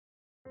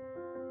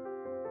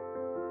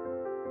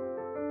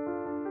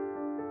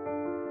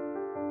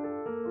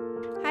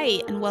Hi,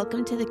 and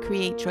welcome to the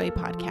Create Joy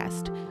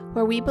podcast,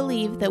 where we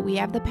believe that we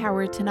have the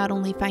power to not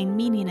only find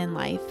meaning in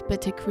life,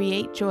 but to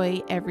create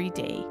joy every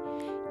day.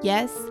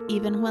 Yes,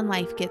 even when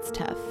life gets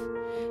tough.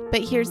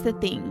 But here's the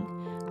thing,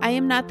 I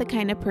am not the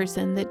kind of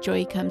person that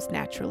joy comes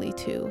naturally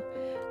to.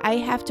 I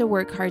have to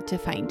work hard to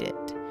find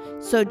it.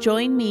 So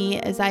join me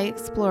as I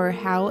explore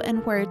how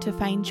and where to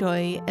find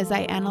joy as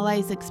I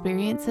analyze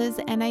experiences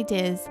and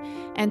ideas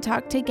and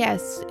talk to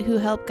guests who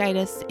help guide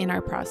us in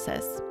our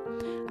process.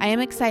 I am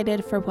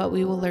excited for what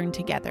we will learn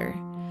together.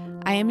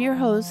 I am your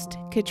host,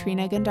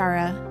 Katrina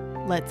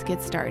Gandara. Let's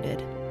get started.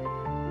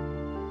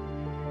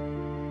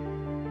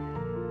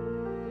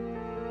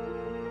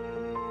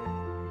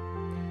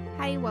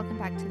 Hi, welcome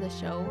back to the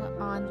show.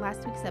 On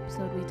last week's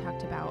episode, we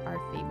talked about our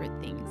favorite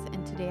things,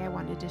 and today I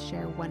wanted to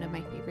share one of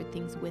my favorite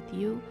things with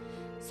you.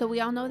 So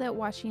we all know that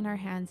washing our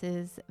hands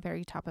is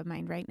very top of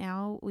mind right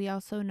now. We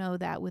also know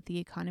that with the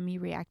economy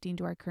reacting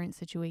to our current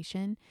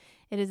situation,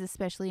 it is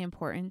especially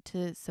important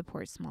to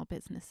support small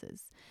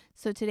businesses.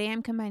 So today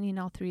I'm combining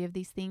all three of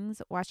these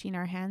things: washing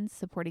our hands,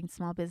 supporting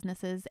small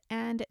businesses,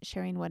 and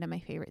sharing one of my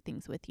favorite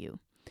things with you.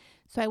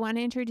 So I want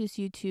to introduce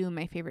you to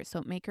my favorite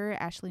soap maker,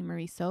 Ashley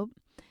Marie Soap.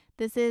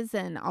 This is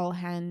an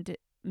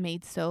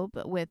all-handmade soap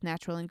with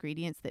natural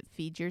ingredients that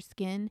feed your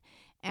skin,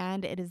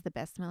 and it is the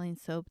best smelling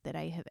soap that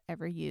I have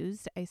ever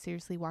used. I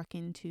seriously walk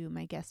into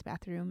my guest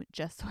bathroom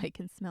just so I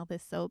can smell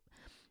this soap.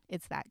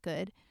 It's that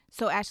good.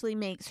 So Ashley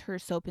makes her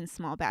soap in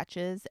small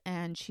batches,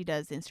 and she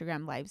does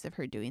Instagram lives of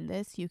her doing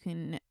this. You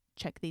can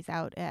check these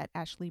out at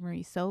Ashley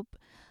Marie Soap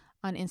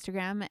on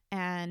Instagram,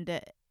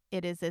 and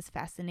it is as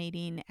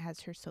fascinating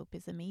as her soap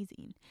is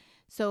amazing.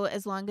 So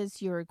as long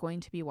as you're going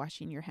to be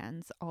washing your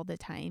hands all the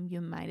time, you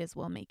might as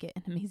well make it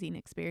an amazing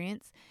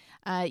experience.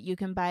 You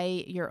can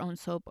buy your own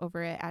soap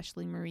over at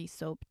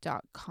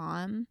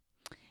ashleymariesoap.com.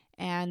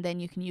 And then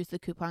you can use the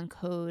coupon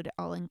code,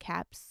 all in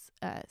caps,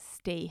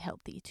 stay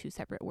healthy, 2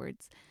 separate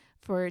words,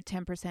 for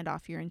 10%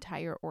 off your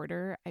entire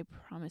order. I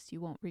promise you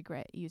won't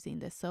regret using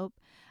this soap.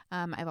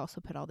 I've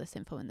also put all this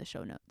info in the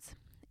show notes.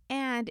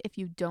 And if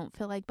you don't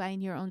feel like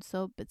buying your own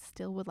soap but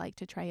still would like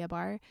to try a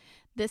bar,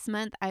 this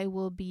month I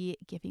will be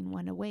giving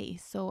one away.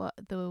 So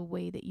the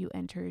way that you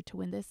enter to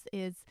win this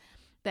is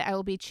that I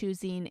will be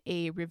choosing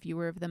a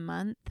reviewer of the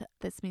month.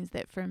 This means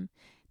that from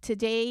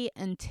today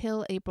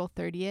until April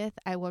 30th,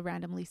 I will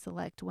randomly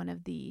select one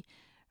of the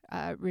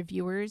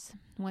reviewers,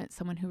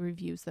 someone who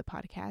reviews the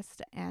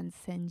podcast, and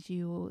send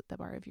you the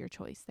bar of your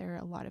choice. There are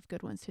a lot of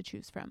good ones to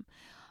choose from.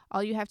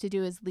 All you have to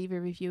do is leave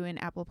a review in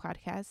Apple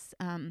Podcasts.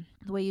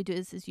 The way you do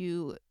this is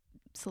you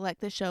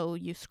select the show,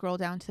 you scroll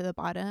down to the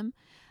bottom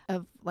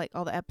of like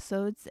all the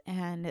episodes,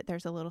 and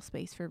there's a little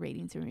space for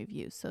ratings and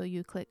reviews. So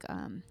you click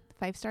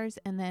 5 stars,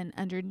 and then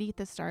underneath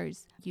the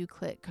stars, you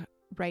click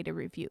write a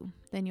review.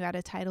 Then you add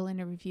a title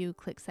and a review,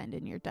 click send,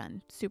 and you're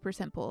done. Super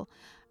simple.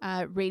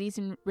 Ratings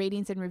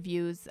and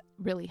reviews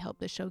really help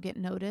the show get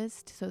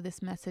noticed, so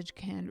this message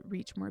can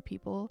reach more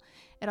people.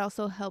 It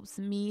also helps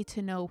me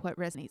to know what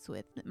resonates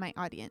with my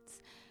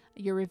audience.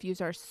 Your reviews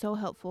are so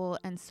helpful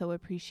and so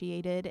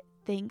appreciated.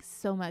 Thanks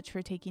so much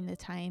for taking the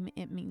time.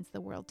 It means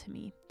the world to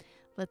me.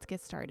 Let's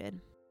get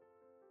started.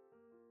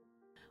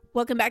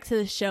 Welcome back to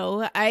the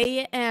show.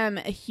 I am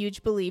a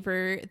huge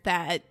believer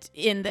that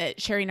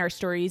sharing our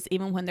stories,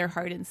 even when they're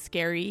hard and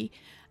scary,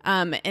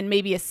 and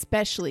maybe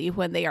especially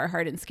when they are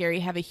hard and scary,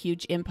 have a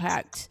huge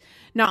impact,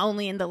 not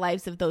only in the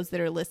lives of those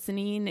that are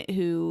listening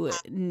who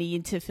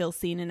need to feel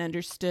seen and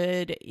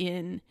understood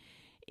in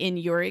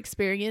your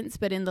experience,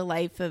 but in the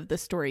life of the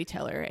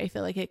storyteller. I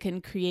feel like it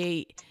can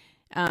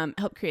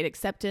help create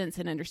acceptance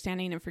and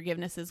understanding and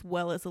forgiveness, as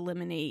well as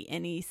eliminate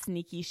any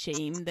sneaky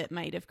shame that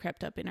might have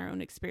crept up in our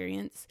own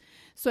experience.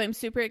 So I'm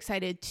super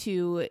excited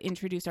to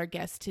introduce our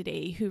guest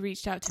today, who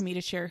reached out to me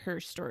to share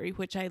her story,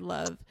 which I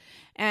love.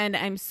 And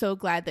I'm so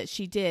glad that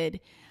she did.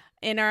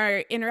 In our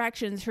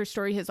interactions, her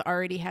story has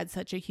already had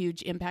such a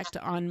huge impact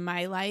on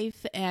my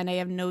life. And I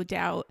have no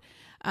doubt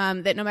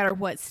that no matter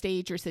what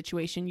stage or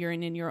situation you're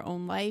in your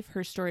own life,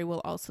 her story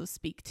will also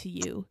speak to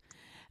you.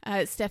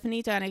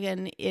 Stephanie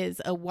Donegan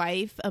is a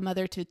wife, a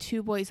mother to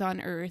 2 boys on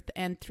earth,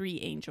 and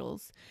 3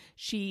 angels.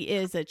 She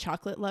is a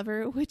chocolate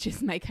lover, which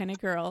is my kind of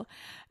girl.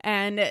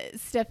 And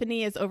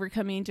Stephanie is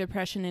overcoming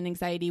depression and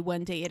anxiety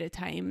one day at a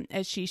time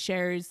as she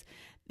shares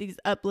these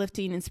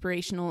uplifting,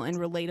 inspirational, and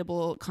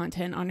relatable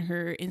content on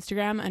her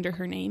Instagram under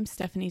her name,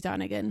 Stephanie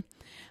Donegan,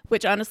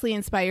 which honestly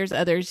inspires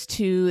others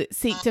to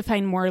seek to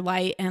find more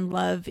light and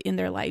love in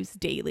their lives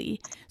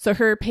daily. So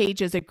her page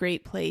is a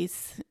great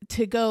place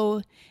to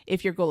go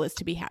if your goal is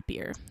to be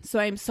happier. So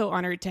I'm so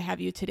honored to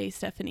have you today,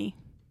 Stephanie.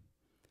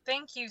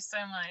 Thank you so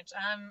much.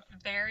 I'm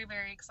very,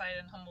 very excited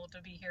and humbled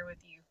to be here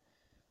with you.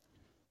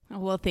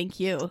 Well, thank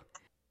you.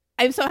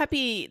 I'm so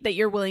happy that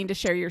you're willing to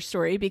share your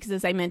story because,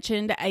 as I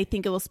mentioned, I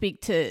think it will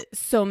speak to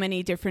so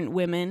many different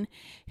women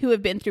who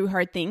have been through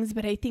hard things,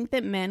 but I think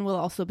that men will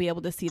also be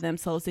able to see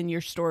themselves in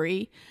your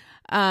story,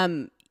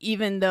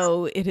 even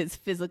though it is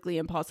physically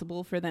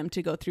impossible for them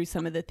to go through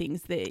some of the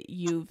things that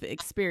you've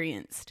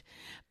experienced.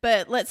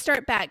 But let's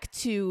start back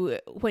to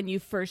when you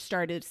first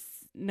started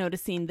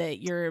noticing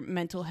that your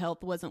mental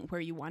health wasn't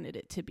where you wanted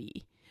it to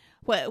be?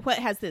 What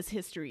has this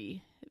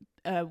history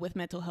with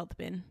mental health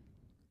been?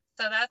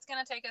 So that's going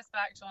to take us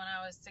back to when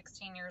I was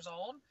 16 years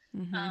old.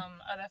 Mm-hmm.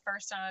 The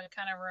first time of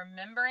kind of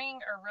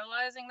remembering or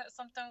realizing that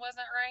something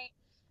wasn't right.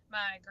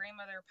 My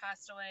grandmother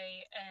passed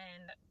away,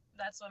 and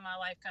that's when my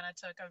life kind of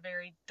took a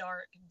very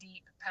dark,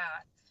 deep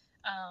path.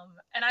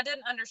 And I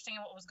didn't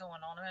understand what was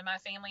going on. I mean, my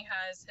family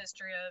has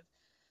history of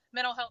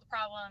mental health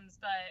problems,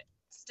 but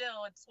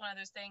still, it's one of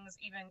those things,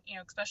 even,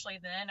 especially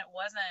then, it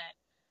wasn't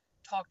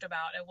talked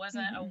about. It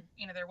wasn't,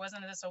 there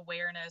wasn't this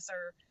awareness,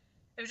 or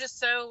it was just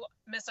so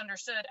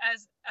misunderstood,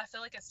 as I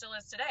feel like it still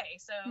is today.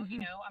 So,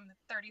 I'm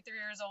 33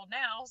 years old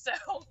now. So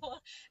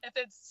if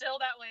it's still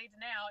that way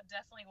now, it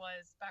definitely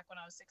was back when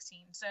I was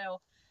 16.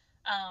 So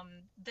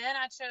then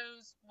I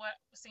chose what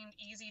seemed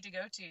easy to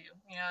go to.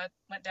 I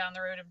went down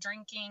the road of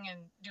drinking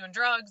and doing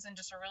drugs and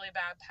just a really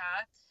bad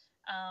path.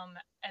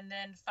 And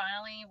then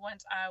finally,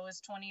 once I was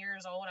 20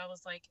 years old, I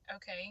was like,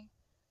 okay,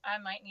 I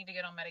might need to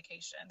get on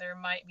medication. There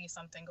might be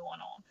something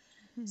going on.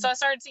 So I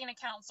started seeing a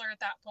counselor at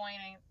that point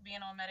and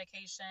being on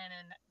medication,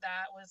 and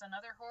that was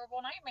another horrible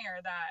nightmare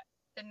that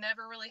it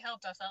never really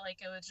helped. I felt like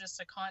it was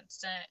just a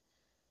constant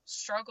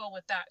struggle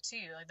with that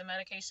too. Like the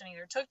medication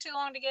either took too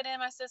long to get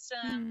in my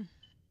system,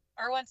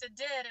 or once it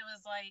did, it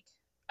was like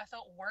I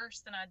felt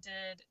worse than I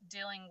did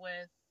dealing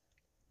with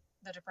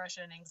the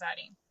depression and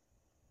anxiety.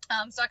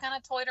 So I kind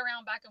of toyed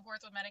around back and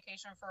forth with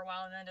medication for a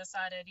while, and then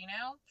decided,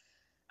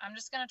 I'm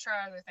just going to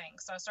try other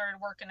things. So I started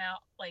working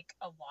out like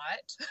a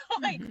lot,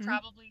 like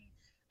probably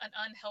an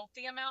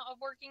unhealthy amount of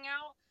working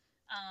out,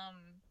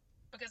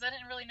 because I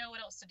didn't really know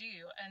what else to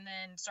do. And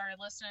then started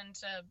listening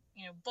to,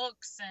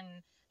 books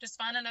and just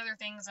finding other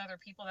things, other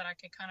people that I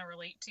could kind of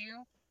relate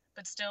to,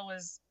 but still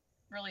was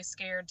really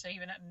scared to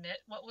even admit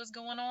what was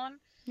going on.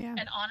 Yeah.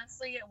 And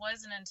honestly, it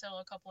wasn't until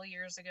a couple of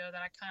years ago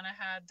that I kind of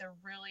had the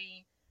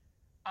really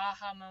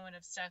aha moment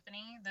of,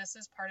 Stephanie, this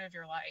is part of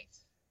your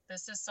life.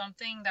 This is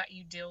something that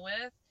you deal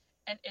with,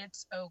 and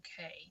it's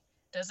okay.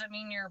 Doesn't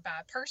mean you're a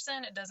bad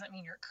person. It doesn't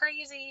mean you're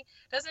crazy.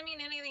 Doesn't mean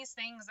any of these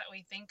things that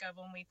we think of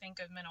when we think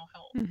of mental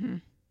health.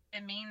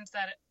 It means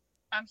that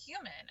I'm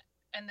human,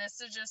 and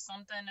this is just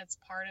something that's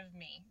part of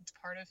me. It's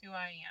part of who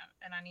I am,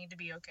 and I need to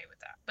be okay with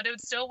that. But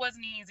it still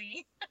wasn't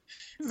easy.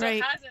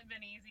 It hasn't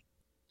been easy.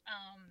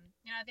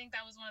 I think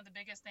that was one of the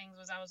biggest things,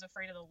 was I was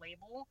afraid of the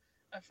label,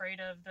 afraid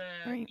of the,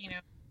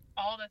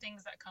 all the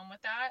things that come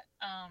with that.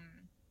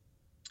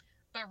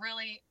 But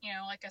really,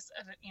 like I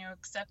said,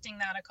 accepting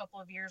that a couple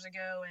of years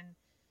ago and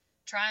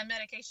trying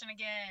medication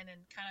again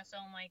and kind of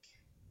feeling like,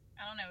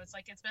 I don't know, it's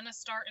like it's been a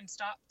start and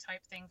stop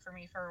type thing for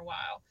me for a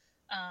while.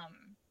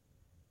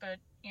 But,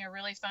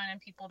 really finding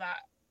people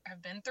that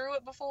have been through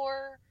it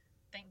before.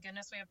 Thank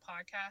goodness we have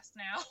podcasts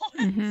now.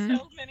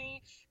 So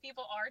many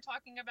people are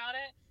talking about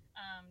it.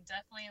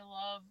 Definitely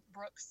love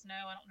Brooke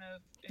Snow. I don't know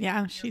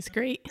if she's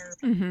great.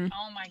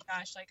 Oh my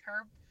gosh, like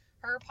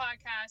her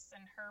podcast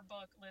and her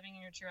book, Living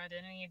in Your True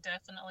Identity,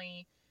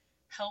 definitely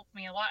helped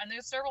me a lot. And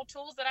there's several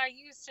tools that I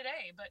use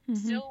today, but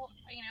still,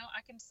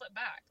 I can slip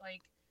back.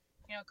 Like,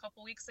 a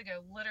couple weeks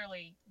ago,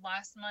 literally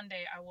last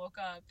Monday, I woke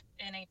up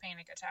in a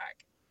panic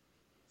attack,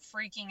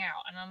 freaking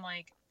out. And I'm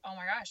like, oh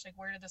my gosh, like,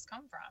 where did this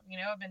come from?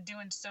 I've been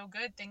doing so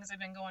good. Things have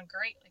been going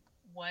great. Like,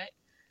 what?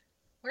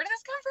 Where did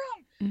this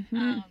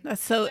come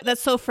from?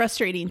 That's so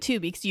frustrating too,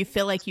 because you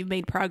feel like you've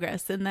made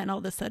progress, and then all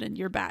of a sudden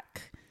you're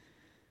back.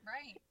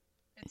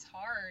 It's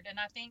hard.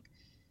 And I think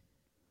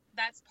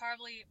that's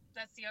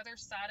the other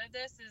side of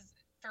this is,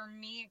 for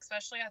me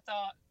especially, I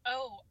thought,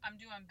 oh, I'm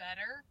doing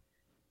better,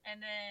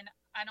 and then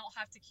I don't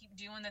have to keep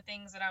doing the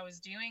things that I was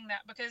doing,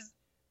 that because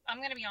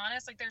I'm going to be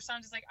honest, like there's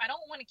times it's like, I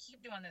don't want to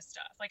keep doing this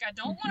stuff. Like, I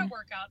don't want to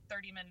work out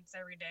 30 minutes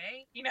every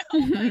day,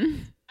 like,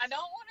 I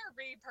don't want to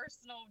read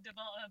personal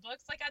development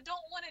books. Like, I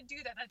don't want to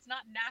do that. That's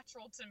not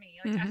natural to me.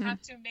 Like, I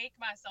have to make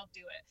myself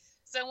do it.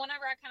 So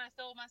whenever I kind of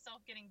feel myself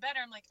getting better,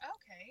 I'm like,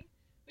 okay,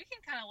 we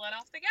can kind of let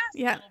off the gas a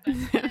little bit,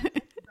 and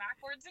then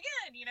backwards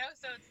again,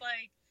 So it's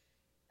like,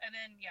 and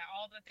then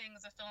all the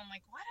things of feeling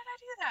like, why did I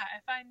do that?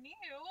 If I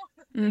knew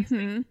these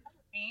things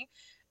helped me.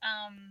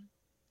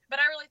 But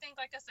I really think,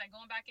 like I said,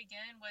 going back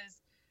again was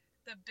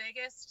the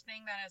biggest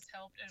thing that has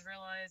helped, is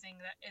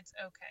realizing that it's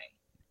okay.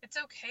 It's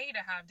okay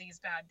to have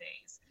these bad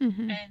days.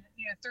 And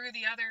through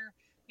the other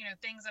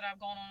things that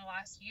I've gone on the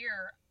last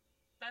year,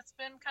 that's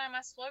been kind of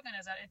my slogan,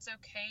 is that it's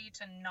okay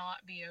to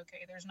not be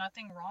okay. There's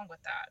nothing wrong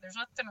with that. There's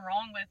nothing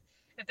wrong with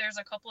if there's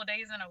a couple of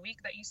days in a week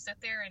that you sit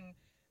there and,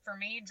 for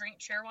me, drink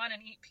Cheerwine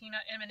and eat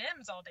peanut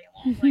M&Ms all day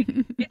long. Like,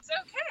 it's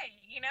okay,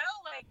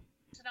 like,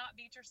 to not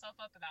beat yourself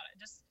up about it.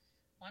 Just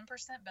 1%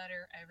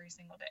 better every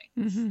single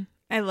day.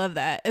 I love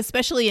that,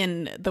 especially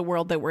in the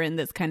world that we're in,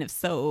 that's kind of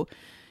so,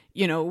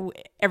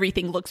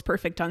 everything looks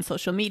perfect on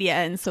social media.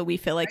 And so we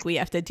feel like we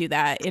have to do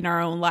that in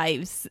our own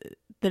lives,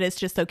 that it's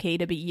just okay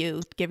to be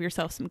you. Give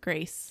yourself some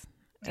grace.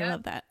 I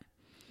love that.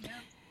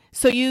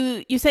 So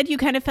you said you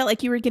kind of felt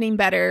like you were getting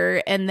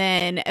better, and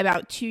then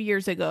about 2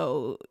 years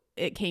ago,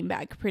 it came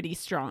back pretty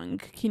strong.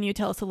 Can you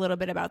tell us a little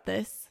bit about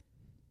this?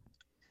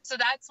 So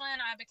that's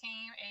when I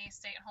became a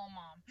stay-at-home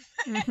mom.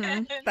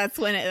 Mm-hmm. That's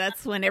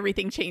when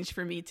everything changed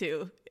for me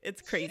too.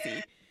 It's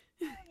crazy.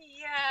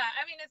 Yeah,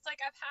 I mean, it's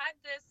like I've had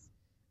this,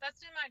 that's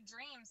been my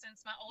dream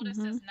since my oldest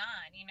Mm-hmm. is 9,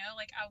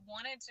 like I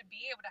wanted to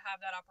be able to have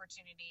that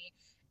opportunity.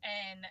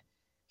 And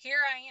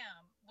here I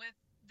am with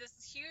this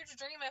huge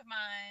dream of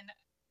mine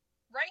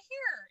right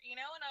here,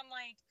 and I'm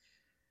like,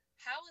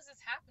 how is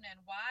this happening?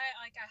 Why?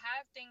 Like, I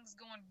have things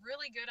going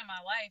really good in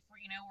my life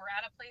where, we're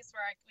at a place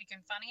where we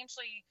can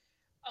financially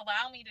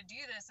allow me to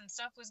do this, and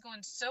stuff was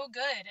going so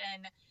good.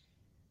 And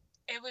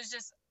it was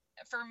just,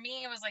 for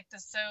me, it was like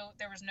this, so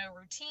there was no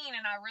routine.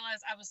 And I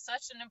realized I was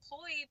such an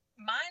employee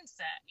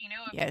mindset,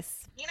 of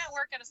Yes. being at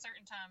work at a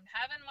certain time,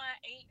 having my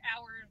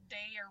 8-hour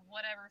day or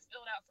whatever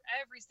filled out for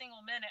every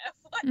single minute of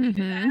what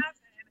needed to Mm-hmm.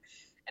 happen.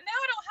 And now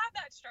I don't have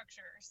that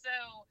structure. So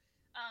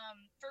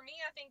for me,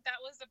 I think that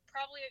was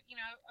probably,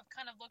 I've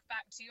kind of looked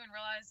back to and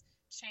realized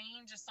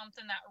change is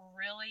something that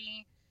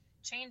really,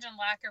 change and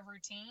lack of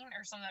routine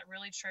or something that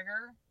really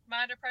trigger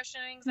my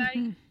depression and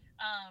anxiety.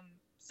 Mm-hmm.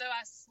 So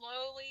I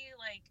slowly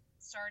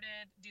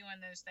started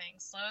doing those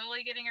things,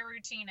 slowly getting a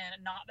routine in.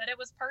 Not that it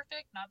was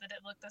perfect, not that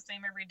it looked the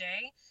same every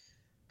day,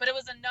 but it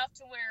was enough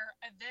to where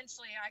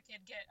eventually I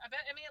could get, I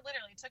mean, it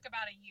literally took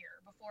about a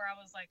year before I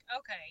was like,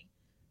 okay,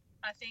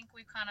 I think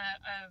we've kind of,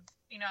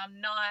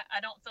 I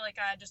don't feel like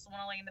I just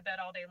want to lay in the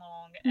bed all day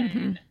long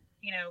Mm-hmm. and,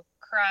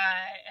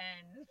 cry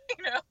and,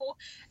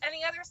 and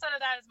the other side of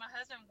that is my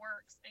husband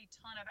works a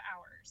ton of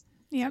hours.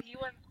 So Yep. he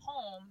went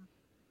home,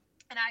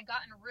 and I'd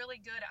gotten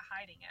really good at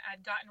hiding it.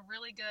 I'd gotten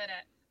really good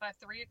at, by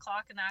 3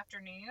 o'clock in the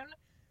afternoon,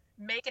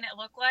 making it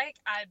look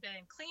like I'd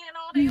been cleaning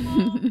all day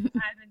long.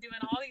 I'd been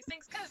doing all these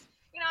things because,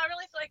 I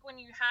really feel like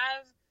when you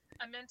have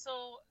a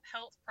mental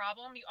health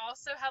problem, you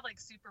also have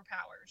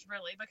superpowers,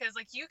 really, because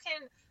you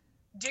can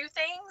do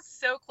things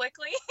so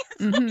quickly.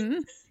 It's like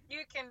Mm-hmm.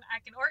 I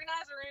can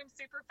organize a room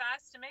super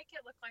fast to make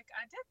it look like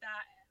I did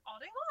that all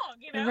day long.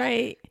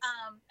 Right.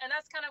 And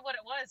that's kind of what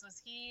it was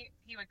he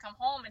would come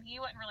home and he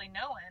wasn't really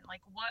knowing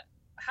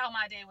how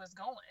my day was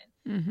going.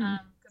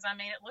 Mm-hmm. Because I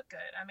made it look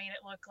good. I made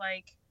it look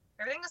like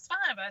everything was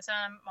fine by the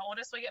time my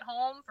oldest would get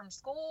home from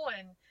school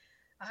and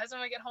my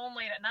husband would get home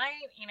late at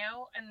night,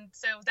 and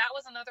so that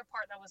was another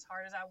part that was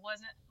hard, is I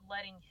wasn't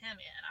letting him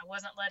in. I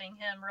wasn't letting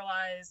him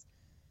realize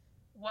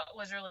what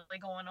was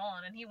really going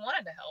on, and he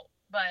wanted to help,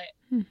 but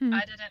Mm-hmm.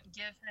 I didn't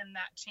give him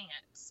that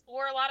chance,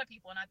 or a lot of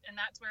people. And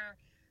that's where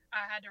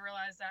I had to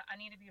realize that I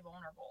need to be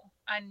vulnerable.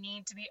 I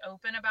need to be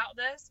open about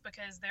this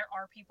because there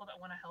are people that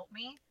want to help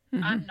me.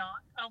 Mm-hmm. I'm not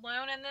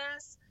alone in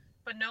this,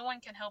 but no one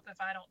can help if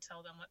I don't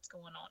tell them what's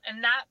going on. And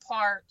that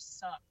part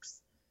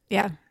sucks.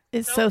 Yeah.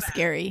 It's so bad.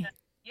 scary.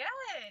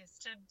 Yes,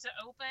 to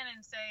open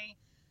and say,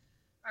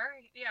 all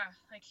right, yeah,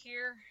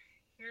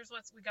 here's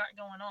what we got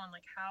going on.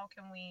 Like, how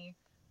can we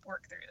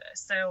work through this?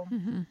 So,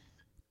 Mm-hmm.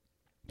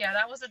 yeah,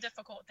 that was a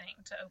difficult thing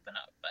to open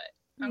up,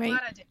 but I'm Right.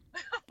 glad I did.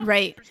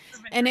 Right. For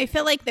so many And I reasons.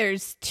 feel like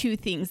there's two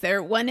things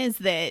there. One is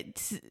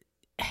that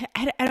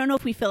I don't know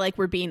if we feel like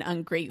we're being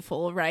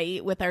ungrateful,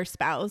 right, with our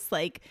spouse.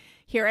 Like,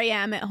 here I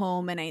am at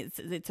home, and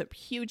it's a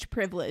huge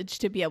privilege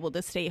to be able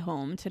to stay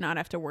home, to not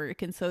have to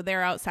work. And so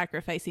they're out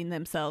sacrificing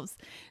themselves.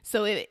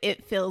 So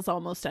it feels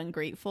almost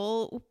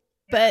ungrateful.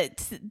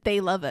 But they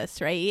love us,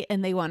 right?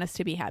 And they want us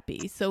to be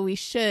happy. So we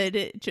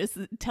should just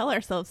tell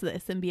ourselves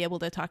this and be able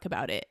to talk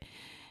about it.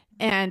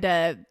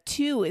 And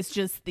two is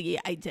just the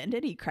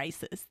identity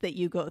crisis that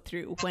you go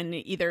through when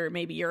either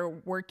maybe you're a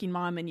working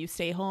mom and you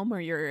stay home, or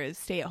you're a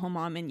stay-at-home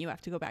mom and you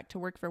have to go back to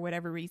work for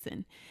whatever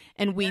reason.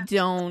 And we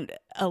don't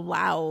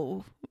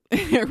allow,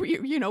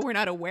 we're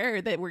not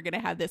aware that we're going to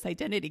have this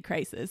identity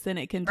crisis, and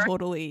it can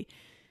totally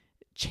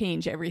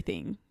change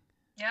everything.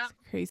 Yeah.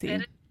 It's crazy.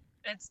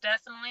 It's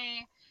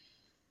definitely,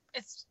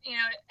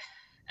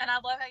 and I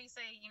love how you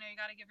say, you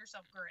got to give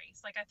yourself grace.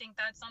 Like, I think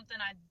that's something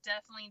I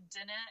definitely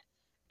didn't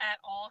at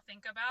all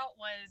think about,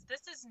 was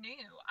this is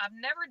new. I've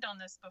never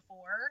done this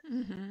before.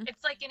 Mm-hmm.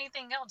 It's like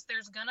anything else.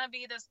 There's going to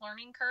be this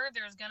learning curve.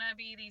 There's going to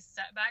be these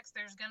setbacks.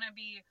 There's going to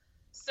be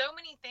so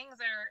many things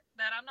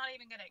that I'm not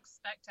even going to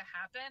expect to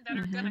happen that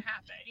are going to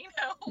happen,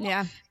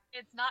 Yeah.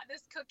 It's not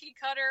this cookie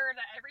cutter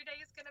that every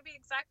day is going to be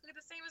exactly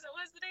the same as it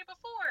was the day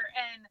before.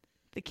 And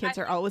the kids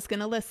are always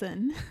going to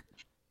listen.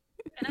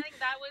 And I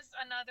think that was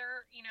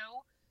another,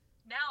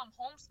 now I'm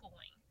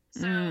homeschooling.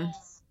 So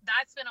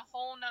that's been a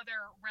whole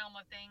nother realm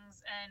of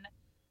things. And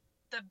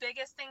the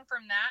biggest thing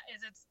from that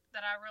is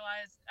that I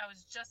realized, I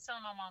was just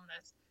telling my mom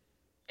this,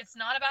 it's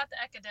not about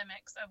the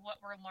academics of what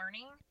we're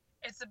learning.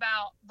 It's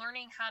about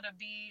learning how to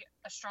be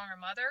a stronger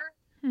mother,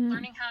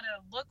 learning how to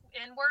look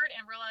inward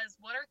and realize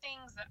what are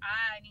things that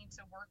I need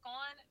to work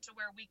on to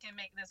where we can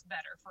make this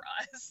better for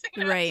us.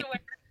 Right. To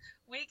where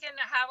we can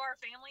have our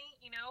family,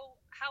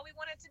 how we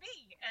want it to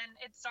be. And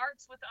it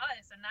starts with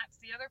us. And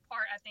that's the other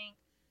part, I think,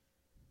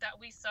 that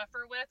we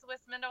suffer with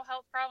mental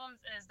health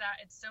problems, is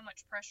that it's so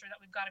much pressure that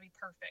we've got to be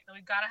perfect, that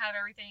we've got to have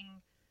everything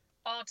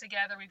all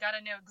together. We've got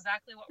to know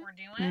exactly what we're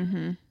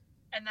doing.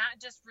 And that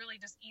just really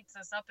just eats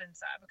us up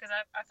inside, because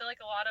I feel like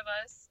a lot of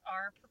us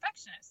are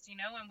perfectionists,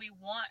 and we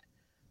want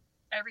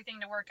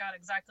everything to work out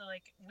exactly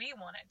like we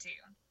want it to.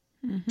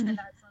 Mm-hmm. And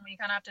that's when we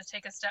kind of have to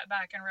take a step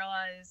back and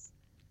realize,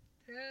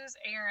 whose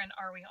errand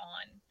are we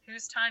on?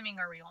 Whose timing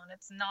are we on?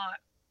 It's not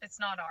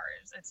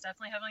ours. It's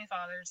definitely Heavenly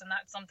Father's. And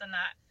that's something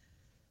that,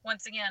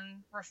 once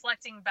again,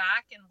 reflecting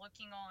back and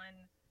looking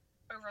on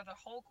over the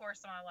whole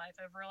course of my life,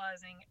 of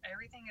realizing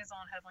everything is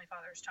on Heavenly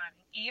Father's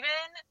timing, even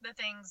the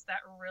things that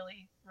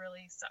really,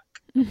 really suck.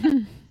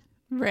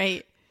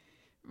 Right.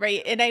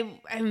 Right. And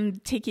I'm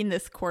taking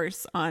this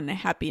course on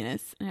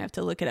happiness. I have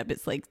to look it up.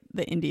 It's like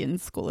the Indian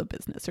School of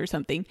Business or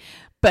something.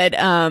 But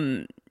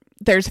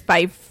there's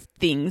 5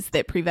 things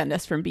that prevent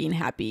us from being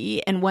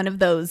happy. And one of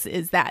those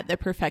is the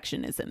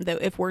perfectionism,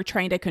 that if we're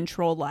trying to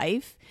control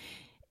life,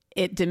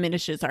 it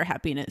diminishes our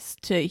happiness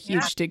to a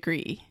huge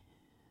degree.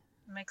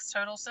 Makes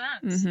total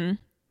sense. Mm-hmm.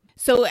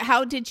 So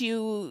how did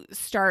you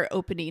start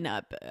opening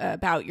up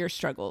about your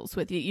struggles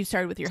with you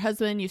started with your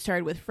husband, you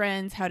started with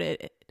friends? How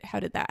did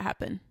that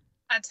happen?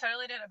 I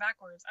totally did it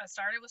backwards. I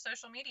started with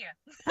social media.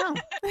 Oh.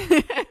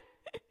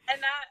 And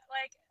that,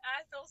 like,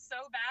 I feel so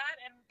bad,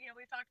 and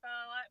we've talked about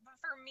it a lot, but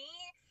for me,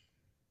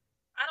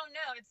 I don't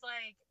know, it's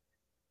like,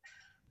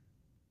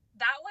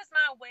 that was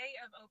my way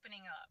of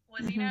opening up,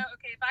 was,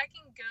 okay, if I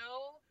can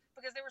go,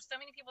 because there were so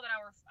many people that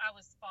I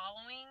was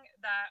following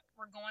that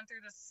were going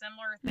through the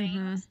similar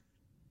things,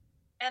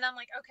 and I'm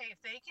like, okay, if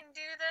they can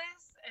do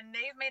this, and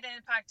they've made an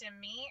impact in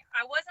me,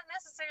 I wasn't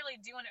necessarily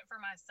doing it for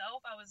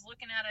myself. I was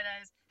looking at it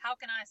as, how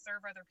can I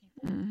serve other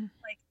people?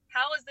 Like,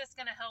 how is this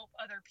going to help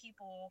other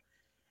people?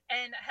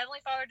 And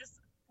Heavenly Father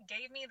just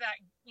gave me that,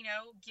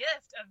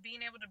 gift of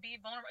being able to be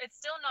vulnerable. It's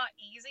still not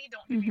easy,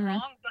 don't get me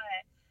wrong,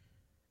 but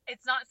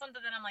it's not something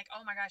that I'm like,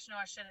 oh my gosh, no,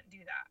 I shouldn't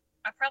do that.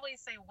 I probably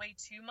say way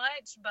too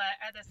much, but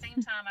at the same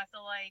time, I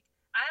feel like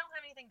I don't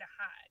have anything to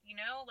hide,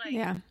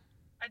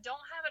 I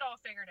don't have it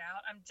all figured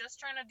out. I'm just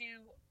trying to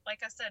do,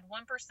 like I said,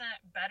 1%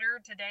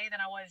 better today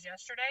than I was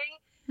yesterday.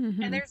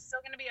 And there's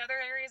still going to be other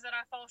areas that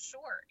I fall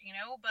short,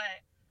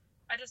 but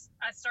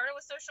I started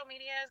with social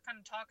media, kind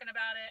of talking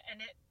about it,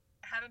 and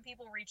having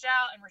people reach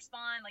out and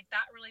respond, like,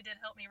 that really did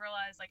help me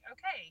realize, like,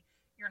 okay,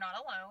 you're not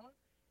alone.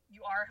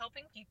 You are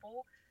helping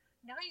people.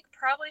 Now you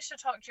probably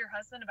should talk to your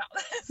husband about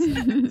this.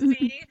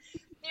 See,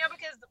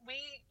 because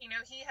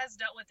he has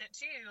dealt with it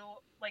too,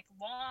 like,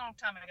 long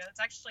time ago. It's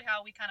actually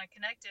how we kind of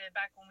connected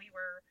back when we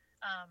were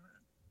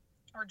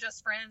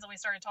just friends, and we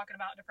started talking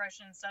about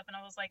depression and stuff. And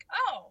I was like,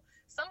 oh,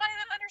 somebody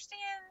that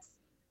understands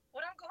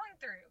what I'm going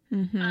through.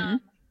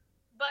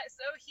 But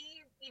so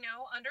he,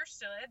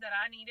 understood that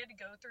I needed to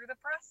go through the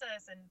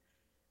process and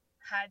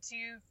had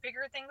to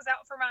figure things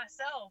out for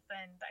myself,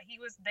 and that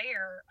he was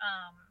there.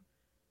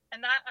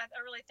 And that, I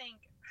really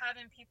think,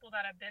 having people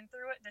that have been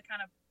through it to kind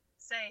of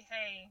say,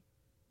 hey,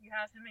 you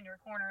have him in your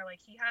corner.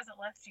 Like, he hasn't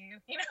left you,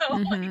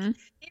 like,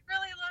 he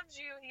really loves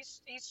you.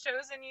 He's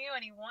chosen you,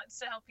 and he wants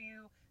to help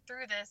you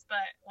through this.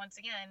 But once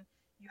again,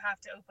 you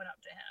have to open up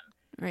to him.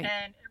 Right.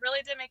 And it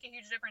really did make a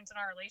huge difference in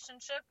our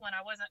relationship when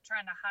I wasn't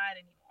trying to hide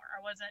anymore.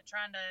 I wasn't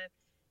trying to,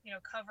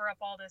 cover up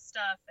all this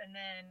stuff and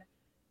then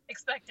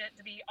expect it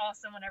to be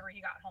awesome whenever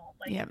he got home.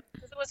 Like,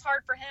 because it was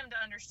hard for him to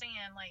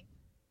understand, like,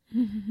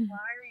 why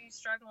are you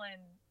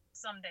struggling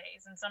some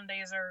days? And some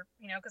days are,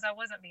 because I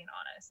wasn't being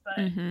honest. But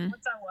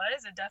once I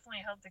was, it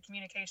definitely helped the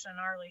communication in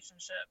our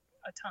relationship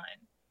a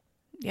ton.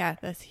 Yeah,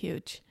 that's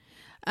huge.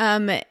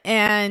 And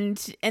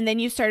then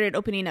you started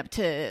opening up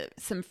to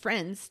some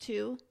friends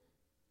too.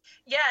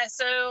 Yeah,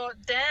 so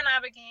then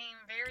I became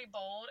very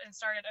bold and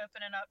started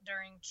opening up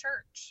during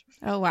church.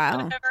 Oh, wow.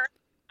 Whenever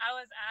I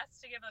was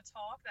asked to give a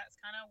talk, that's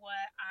kind of what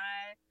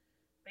I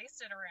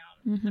based it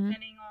around,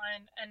 depending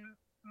on, and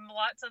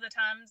lots of the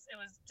times it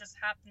was just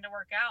happened to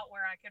work out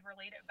where I could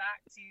relate it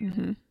back to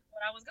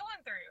what I was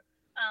going through.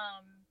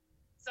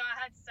 So I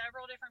had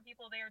several different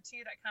people there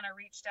too that kind of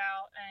reached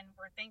out and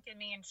were thanking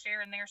me and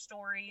sharing their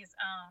stories.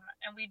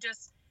 And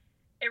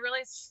it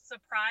really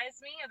surprised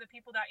me of the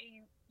people that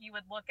you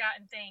would look at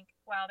and think,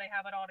 wow, they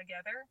have it all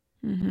together.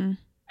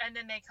 And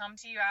then they come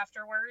to you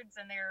afterwards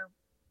and they're,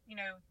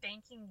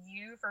 thanking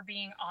you for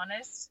being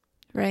honest.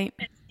 Right.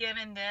 It's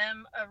given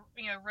them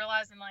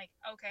realizing, like,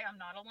 okay, I'm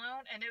not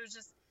alone. And it was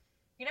just,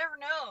 you never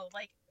know.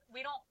 Like,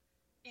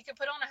 you can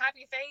put on a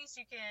happy face.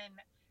 You can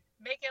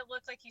make it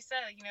look, like you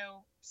said,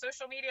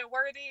 social media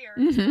worthy, or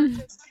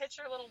just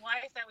picture little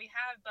life that we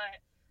have.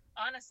 But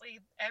honestly,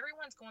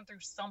 everyone's going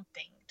through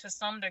something to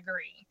some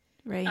degree.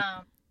 Right.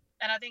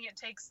 And I think it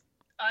takes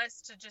us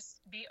to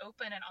just be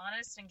open and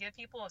honest and give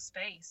people a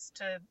space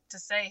to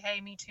say, hey,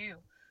 me too.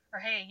 Or,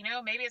 hey,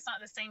 maybe it's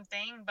not the same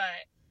thing,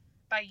 but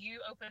by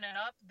you opening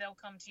up, they'll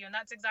come to you. And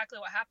that's exactly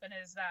what happened,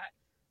 is that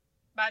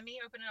by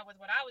me opening up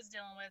with what I was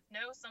dealing with,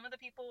 some of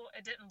the people,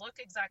 it didn't look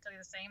exactly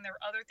the same. There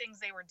were other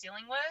things they were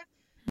dealing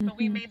with, but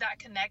we made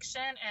that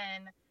connection.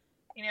 And,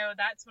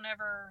 that's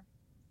whenever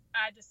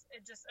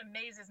it just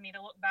amazes me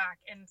to look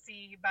back and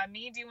see, by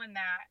me doing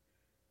that,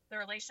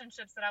 the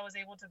relationships that I was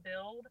able to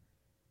build,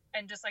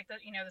 and just like the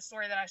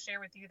story that I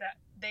share with you, that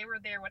they were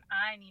there when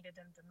I needed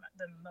them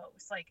the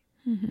most, like,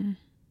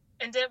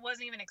 and it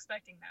wasn't even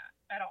expecting that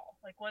at all.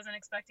 Like, wasn't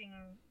expecting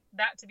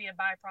that to be a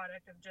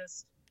byproduct of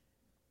just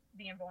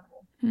being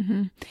vulnerable.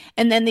 Mm-hmm.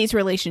 And then these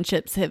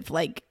relationships have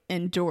like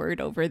endured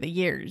over the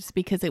years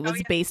because it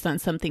was based on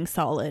something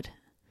solid.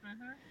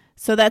 Mm-hmm.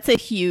 So that's a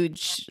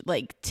huge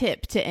like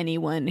tip to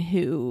anyone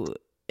who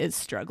is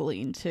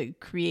struggling to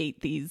create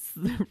these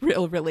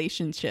real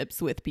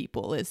relationships with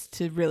people, is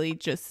to really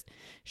just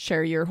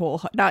share your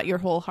whole, not your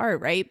whole heart,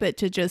 right? But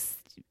to just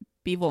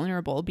be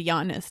vulnerable, be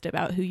honest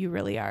about who you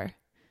really are.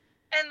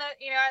 And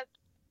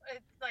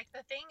like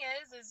the thing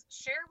is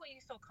share what you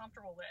feel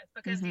comfortable with,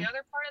 because the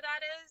other part of that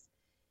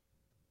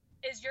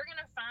is you're going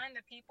to find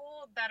the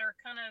people that are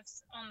kind of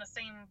on the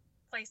same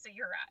place that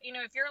you're at.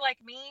 If you're like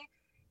me,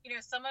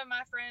 some of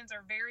my friends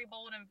are very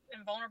bold and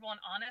vulnerable and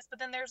honest, but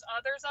then there's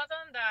others of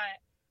them that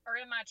are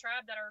in my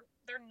tribe that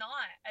they're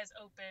not as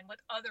open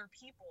with other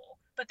people,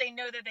 but they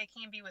know that they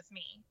can be with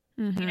me.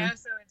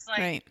 So it's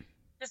like,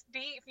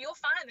 you'll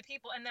find the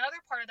people. And the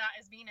other part of that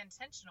is being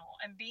intentional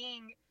and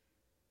being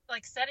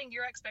like setting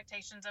your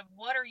expectations of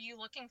what are you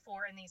looking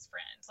for in these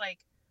friends? Like,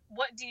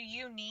 what do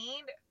you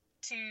need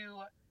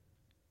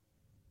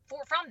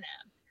from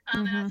them?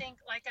 And I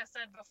think, like I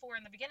said before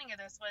in the beginning of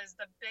this, was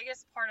the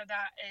biggest part of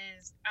that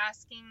is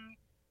asking,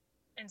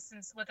 and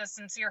with a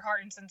sincere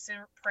heart and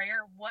sincere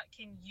prayer, what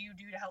can you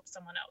do to help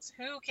someone else?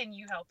 Who can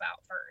you help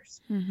out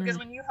first? Because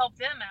when you help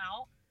them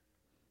out,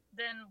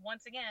 then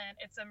once again,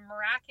 it's a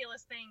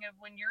miraculous thing of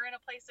when you're in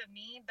a place of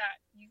need that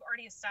you've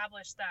already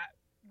established that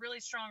really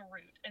strong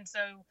root. And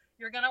so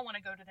you're going to want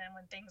to go to them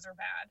when things are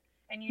bad.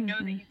 And you know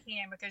that you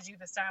can because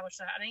you've established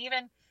that. And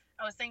even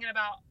I was thinking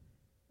about,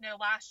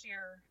 last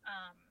year,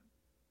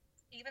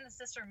 even the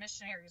sister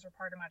missionaries were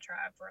part of my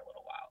tribe for a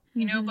little while,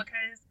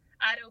 because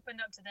I'd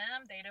opened up to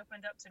them, they'd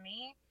opened up to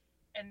me,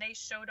 and they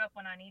showed up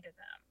when I needed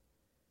them.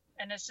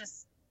 And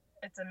it's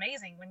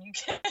amazing when you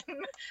can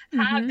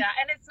have that.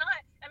 And it's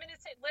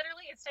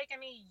taken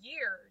me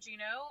years,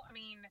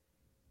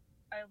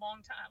 a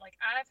long time. Like,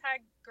 I've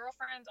had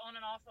girlfriends on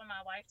and off in my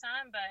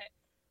lifetime, but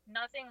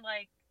nothing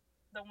like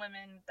the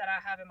women that I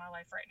have in my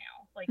life right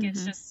now. Like,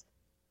 it's just,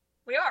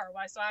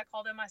 so I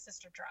call them my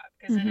sister tribe,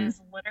 because it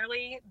is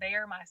literally, they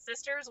are my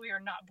sisters. We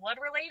are not blood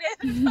related,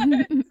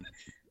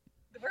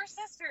 but we're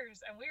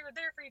sisters, and we are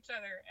there for each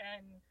other.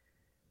 And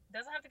it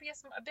doesn't have to be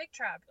a big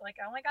tribe. Like,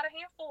 I only got a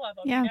handful of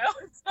them,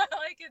 It's not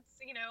like it's,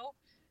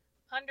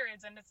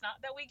 hundreds, and it's not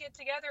that we get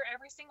together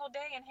every single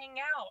day and hang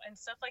out and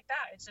stuff like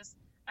that. It's just,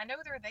 I know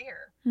they're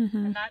there.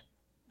 And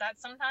that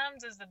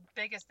sometimes is the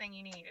biggest thing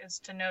you need, is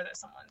to know that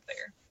someone's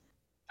there.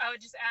 I would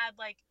just add,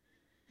 like,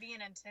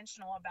 being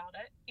intentional about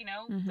it,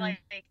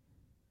 like,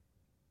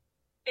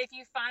 if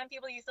you find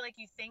people you feel like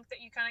you think that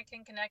you kind of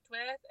can connect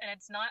with, and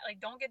it's not, like,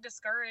 don't get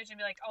discouraged and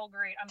be like, oh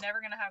great, I'm never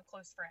gonna have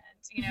close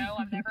friends,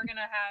 I'm never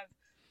gonna have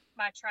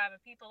my tribe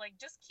of people. Like,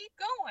 just keep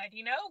going,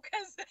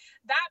 because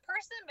that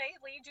person may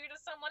lead you to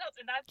someone else.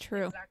 And that's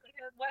true. Exactly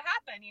what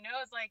happened.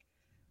 It's like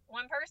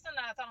one person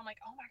that I thought, I'm like,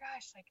 oh my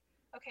gosh, like,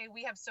 okay,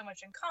 we have so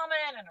much in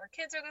common, and our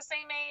kids are the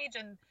same age,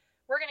 and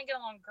we're going to get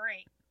along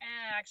great.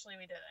 And actually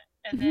we didn't.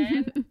 And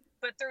then,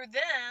 but through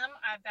them,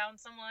 I found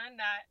someone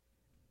that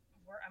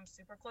I'm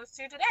super close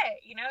to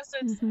today, So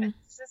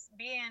it's just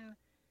being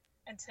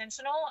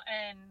intentional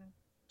and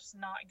just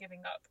not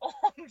giving up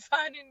on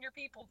finding your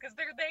people, because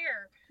they're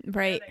there.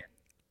 Right. They're there.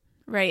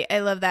 Right. I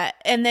love that.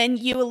 And then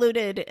you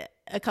alluded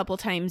a couple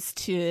times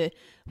to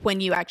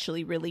when you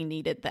actually really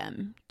needed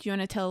them. Do you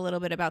want to tell a little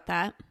bit about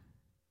that?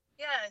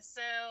 Yeah.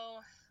 So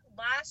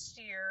last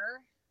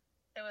year,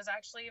 it was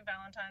actually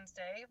Valentine's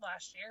Day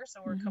last year.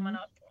 So we're coming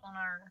up on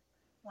our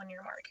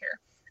 1-year mark here.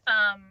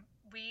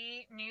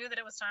 We knew that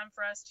it was time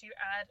for us to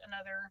add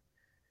another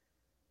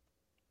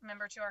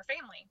member to our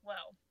family.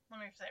 Well,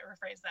 let me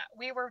rephrase that.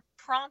 We were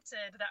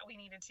prompted that we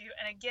needed to,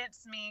 and it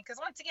gets me,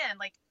 because once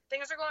again, like,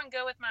 things are going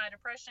good with my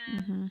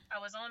depression. I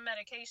was on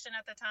medication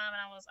at the time,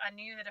 and I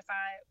knew that if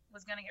I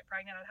was going to get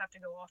pregnant, I'd have to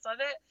go off of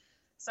it.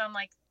 So I'm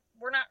like,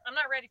 I'm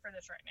not ready for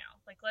this right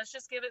now. Like, let's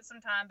just give it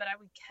some time. But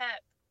we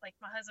kept, like,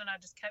 my husband and I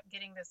just kept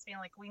getting this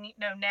feeling like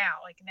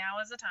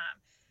now is the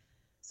time.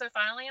 So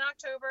finally in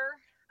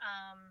October,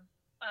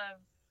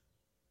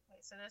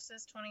 so this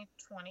is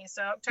 2020.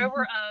 So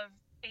October of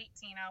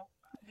 18,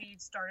 we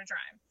started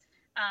trying.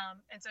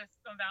 And so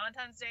on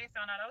Valentine's Day, I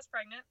found out I was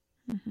pregnant.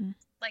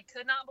 Like,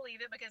 could not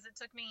believe it, because it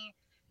took me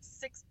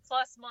 6+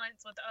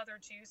 months with the other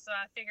two. So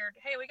I figured,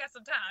 hey, we got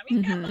some time.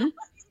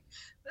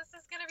 This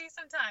is going to be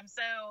some time.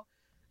 So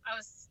I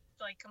was,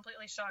 like,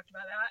 completely shocked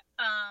by that.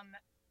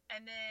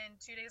 And then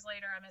 2 days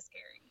later, I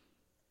miscarried.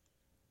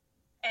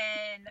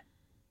 And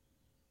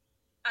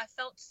I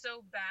felt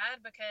so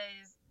bad,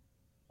 because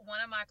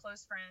one of my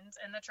close friends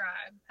in the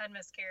tribe had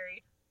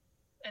miscarried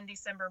in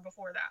December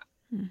before that.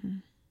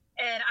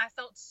 And I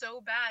felt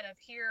so bad of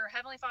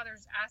Heavenly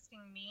Father's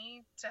asking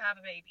me to have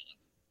a baby,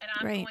 and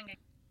I'm going to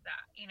do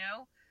that,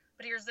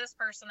 but here's this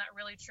person that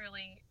really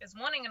truly is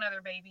wanting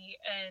another baby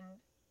and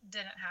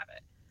didn't have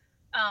it.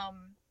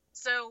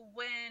 So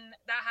when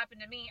that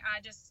happened to me,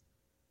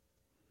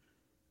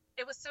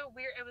 it was so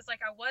weird. It was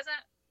like, I was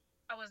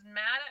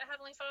mad at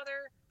Heavenly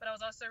Father, but I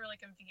was also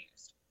really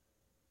confused,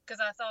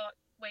 because I thought,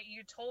 wait,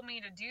 you told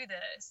me to do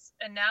this,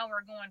 and now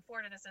we're going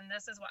forward to this, and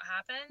this is what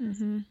happens.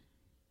 Mm-hmm.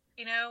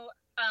 You know,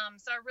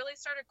 so I really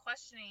started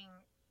questioning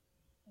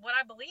what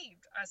I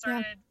believed. I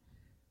started,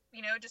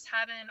 you know, just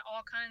having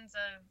all kinds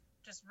of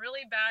just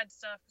really bad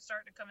stuff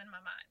start to come in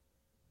my mind.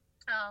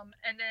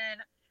 And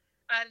then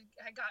I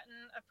had gotten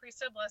a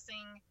priesthood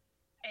blessing,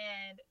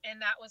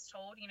 and that was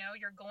told, you know,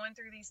 you're going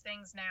through these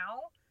things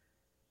now,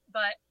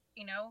 but,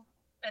 you know,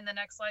 in the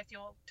next life,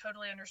 you'll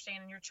totally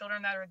understand, and your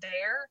children that are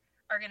there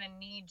are going to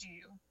need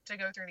you to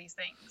go through these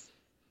things.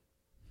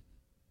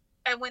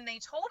 And when they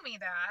told me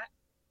that,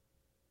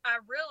 I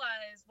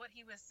realized what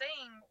he was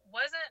saying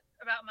wasn't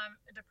about my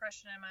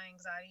depression and my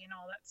anxiety and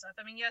all that stuff.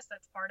 I mean, yes,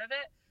 that's part of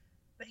it,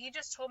 but he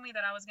just told me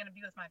that I was going to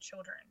be with my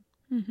children.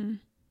 Mm-hmm.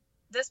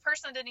 This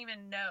person didn't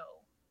even know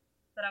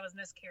that I was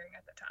miscarrying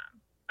at the time.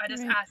 I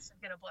just Right. asked to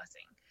get a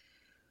blessing.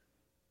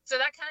 So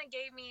that kind of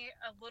gave me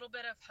a little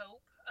bit of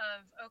hope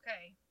of,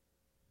 okay,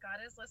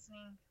 God is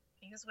listening.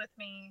 He is with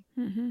me.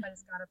 Mm-hmm. I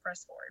just got to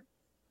press forward.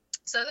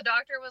 So the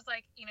doctor was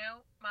like, you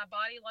know, my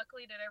body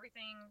luckily did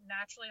everything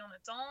naturally on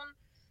its own.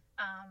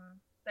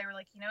 They were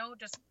like, you know,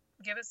 just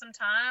give it some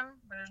time,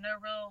 but there's no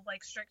real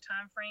like strict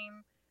time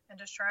frame, and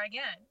just try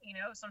again. You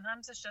know,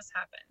 sometimes it just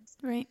happens.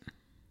 Right.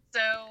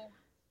 So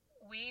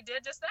we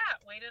did just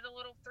that, waited a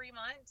little 3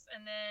 months.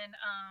 And then,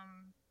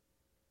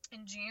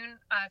 in June,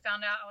 I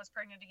found out I was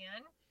pregnant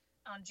again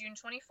on June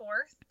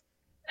 24th.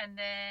 And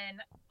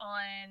then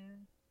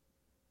on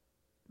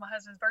my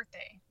husband's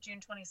birthday,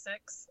 June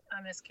 26th,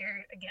 I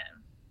miscarried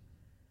again.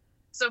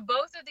 So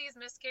both of these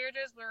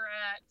miscarriages were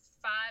at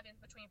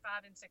between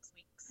 5 and 6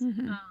 weeks.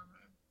 Mm-hmm.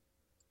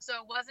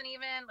 So it wasn't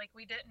even like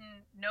we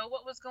didn't know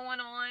what was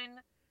going on.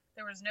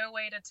 There was no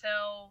way to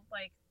tell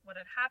like what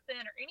had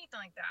happened or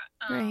anything like that.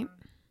 Right.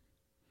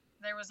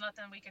 There was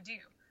nothing we could do.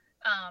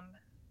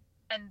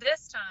 And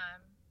this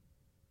time,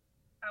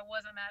 I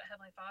wasn't mad at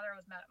Heavenly Father. I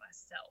was mad at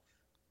myself.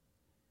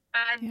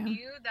 I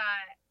knew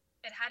that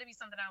it had to be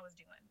something I was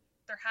doing.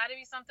 There had to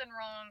be something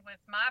wrong with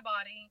my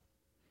body,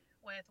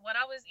 with what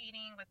I was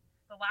eating, with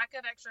the lack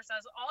of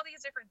exercise. All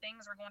these different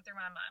things were going through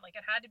my mind. Like,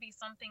 it had to be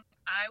something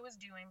I was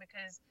doing,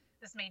 because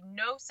this made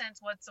no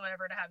sense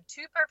whatsoever to have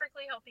 2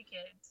 perfectly healthy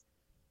kids,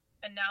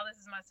 and now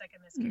this is my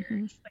second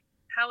miscarriage. Mm-hmm. Like,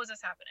 how is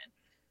this happening?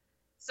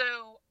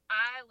 So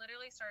I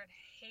literally started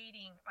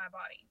hating my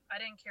body. I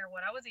didn't care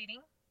what I was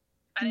eating.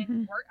 I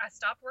didn't work. I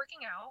stopped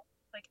working out.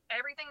 Like,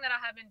 everything that I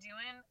had been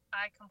doing,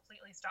 I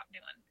completely stopped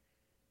doing.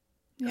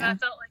 Because I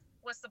felt like,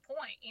 what's the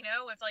point? You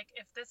know, if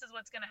this is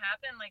what's going to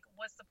happen, like,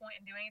 what's the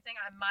point in doing anything?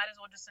 I might as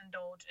well just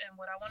indulge in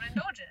what I want to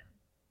indulge in.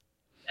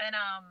 And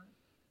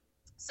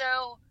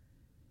so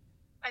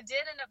I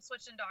did end up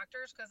switching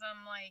doctors, because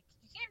I'm like,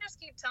 you can't just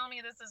keep telling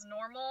me this is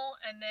normal,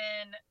 and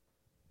then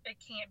it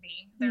can't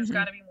be. There's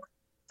got to be more.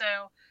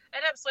 So I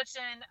ended up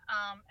switching,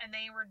 and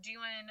they were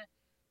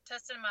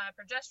testing my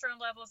progesterone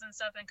levels and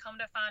stuff, and come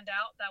to find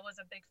out that was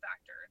a big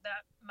factor,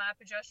 that my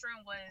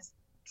progesterone was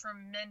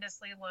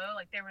tremendously low.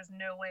 Like, there was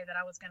no way that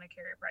I was going to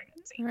carry a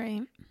pregnancy.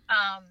 Right.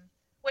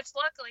 Which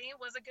luckily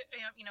was a good,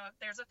 you know,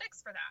 there's a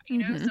fix for that,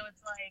 you know? So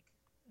it's like,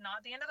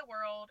 not the end of the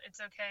world. It's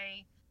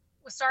okay.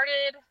 We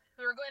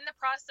were in the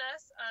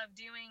process of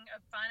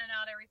finding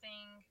out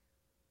everything,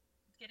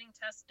 getting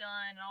tests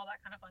done and all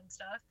that kind of fun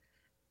stuff.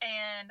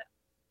 And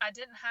I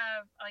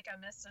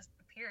missed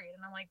a period,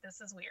 and I'm like,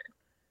 this is weird.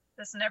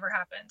 This never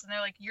happens. And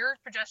they're like, your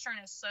progesterone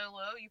is so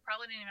low, you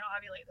probably didn't even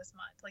ovulate this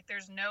month. Like,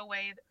 there's no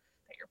way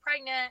that you're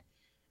pregnant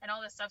and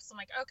all this stuff. So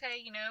I'm like, okay,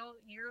 you know,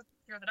 you're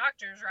the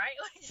doctors, right?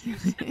 Like, you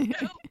should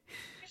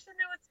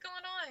know what's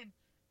going on.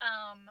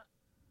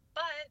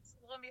 But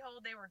lo and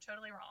behold, they were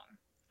totally wrong.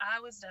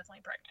 I was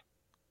definitely pregnant.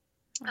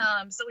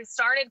 So we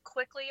started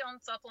quickly on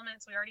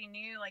supplements. We already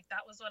knew like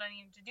that was what I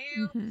needed to do.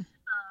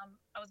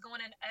 I was going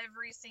in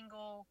every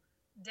single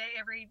day,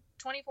 every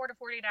 24 to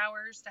 48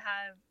 hours to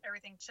have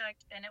everything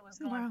checked, and it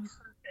was going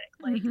perfect.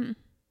 Like,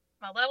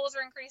 my levels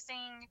were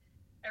increasing.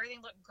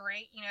 Everything looked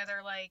great. You know,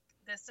 they're like,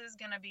 this is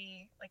going to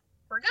be like,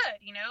 we're good.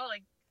 You know,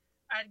 like,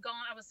 I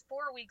was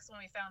 4 weeks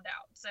when we found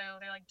out. So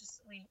they're like,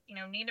 we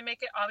need to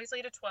make it obviously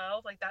to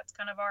 12. Like, that's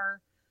kind of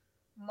our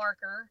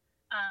marker.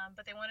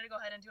 But they wanted to go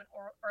ahead and do an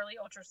early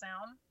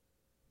ultrasound.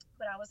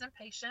 But I was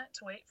impatient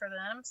to wait for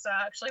them. So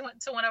I actually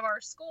went to one of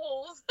our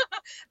schools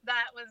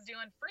that was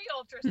doing free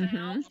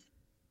ultrasound.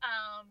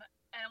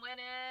 And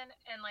went in,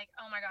 and like,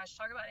 oh my gosh,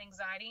 talk about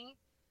anxiety.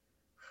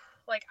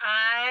 Like,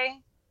 I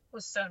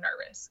was so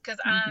nervous,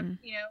 because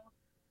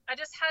I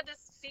just had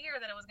this fear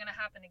that it was going to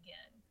happen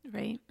again.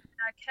 Right. And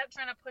I kept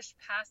trying to push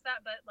past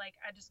that, but like,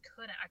 I just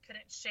couldn't. I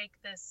couldn't shake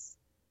this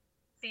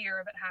fear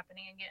of it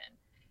happening again.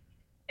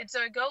 And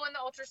so I go in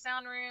the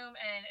ultrasound room,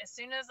 and as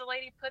soon as the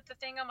lady put the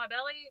thing on my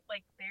belly,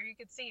 like, there you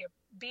could see a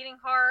beating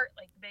heart,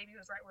 like the baby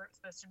was right where it was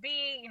supposed to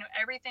be. You know,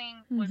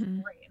 everything was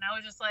great. And I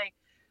was just like,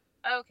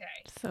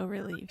 okay. So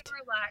relieved. I can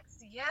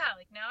relax. Yeah,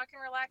 like, now I can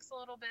relax a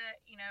little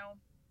bit, you know.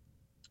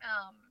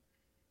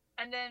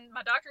 And then my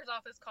doctor's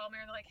office called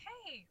me, and they're like,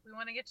 hey, we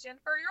want to get you in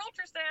for your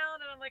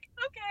ultrasound. And I'm like,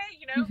 okay,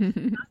 you know,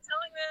 not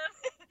telling them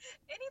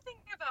anything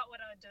about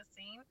what I'd just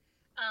seen.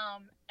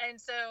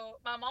 And so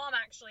my mom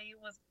actually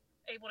was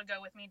able to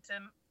go with me to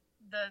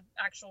the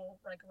actual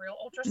like real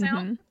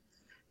ultrasound.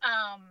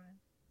 And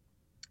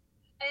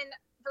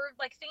for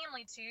like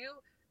family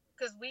too,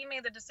 because we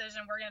made the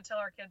decision we're going to tell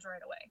our kids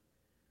right away.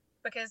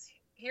 Because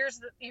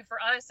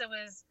for us, it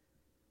was,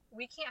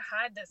 we can't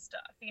hide this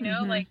stuff,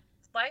 like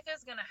life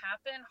is going to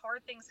happen.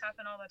 Hard things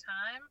happen all the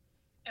time.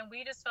 And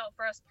we just felt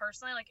for us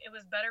personally, like it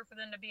was better for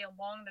them to be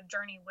along the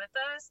journey with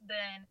us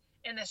than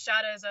in the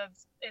shadows of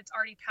it's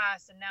already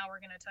passed and now we're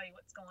going to tell you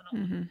what's going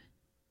on.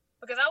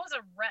 Because I was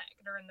a wreck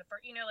during the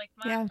first, like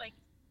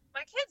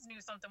my kids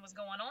knew something was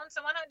going on.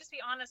 So why not just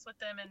be honest with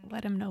them and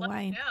let them know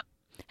why. Yeah.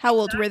 How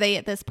old were they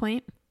at this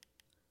point?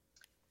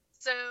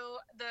 So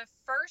the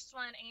first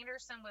one,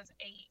 Anderson, was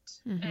 8,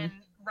 and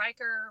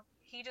Riker,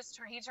 he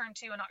turned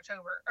 2 in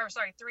October, or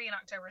sorry, 3 in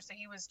October, so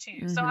he was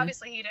 2. So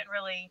obviously he didn't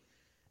really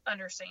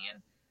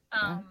understand.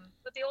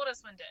 But the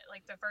oldest one did.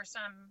 Like the first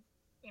time,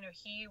 it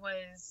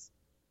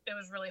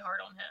was really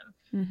hard on him.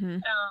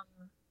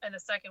 And the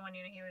second one,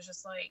 he was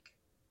just like,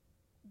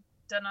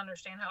 didn't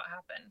understand how it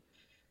happened.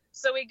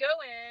 So we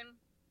go in,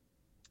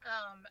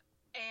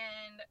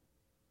 and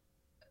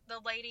the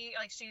lady,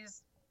 like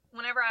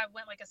whenever I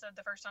went, like I said,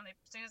 the first time, as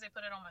soon as they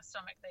put it on my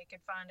stomach, they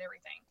could find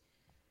everything.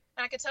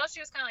 And I could tell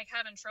she was kind of like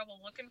having trouble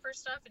looking for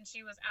stuff. And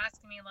she was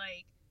asking me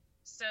like,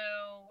 so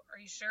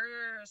are you sure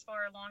you're as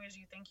far along as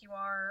you think you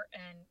are?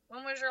 And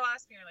when was your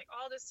last period? Like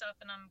all this stuff.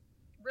 And I'm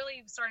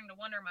really starting to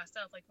wonder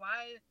myself, like,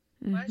 why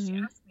is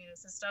she asking me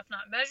this? Is stuff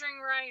not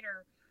measuring right,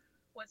 or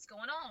what's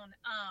going on?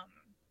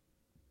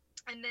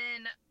 And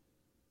then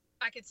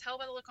I could tell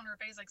by the look on her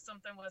face, like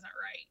something wasn't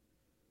right.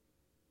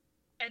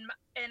 And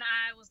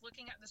I was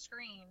looking at the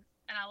screen,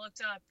 and I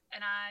looked up,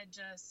 and I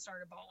just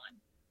started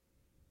bawling.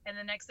 And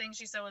the next thing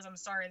she said was, "I'm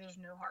sorry, there's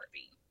no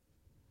heartbeat."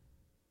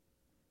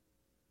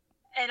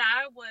 And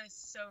I was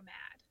so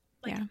mad.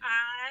 Like,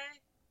 I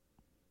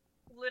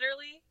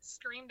literally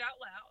screamed out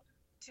loud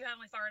to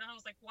Heavenly Father, and I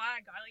was like,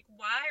 why, God? Like,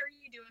 why are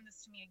you doing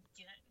this to me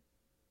again?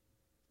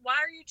 Why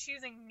are you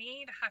choosing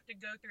me to have to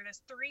go through this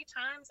 3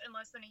 times in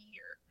less than a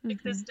year? Like,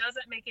 this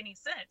doesn't make any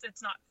sense.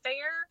 It's not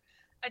fair.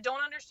 I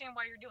don't understand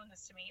why you're doing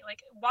this to me.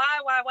 Like,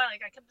 why?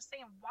 Like, I kept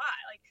saying why.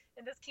 Like,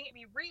 and this can't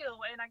be real,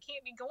 and I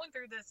can't be going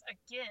through this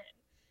again.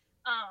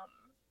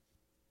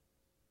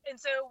 And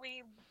so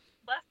we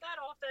left that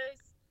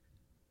office,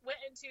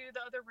 went into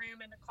the other room,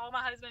 and called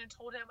my husband and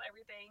told him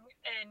everything.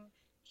 And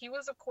he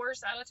was, of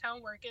course, out of town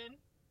working.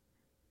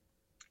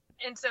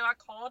 And so I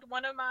called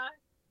one of my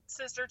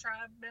sister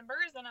tribe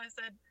members, and I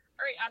said,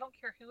 all right, I don't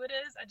care who it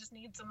is. I just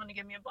need someone to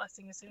give me a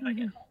blessing as soon as I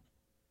get home.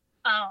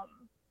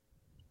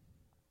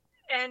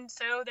 And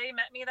so they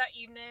met me that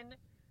evening,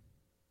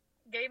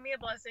 gave me a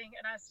blessing,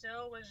 and I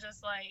still was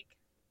just like,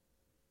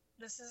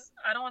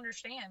 I don't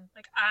understand.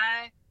 Like,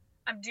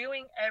 I'm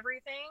doing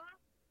everything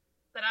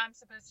that I'm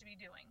supposed to be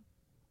doing.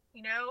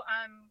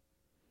 I'm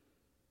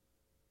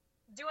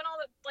doing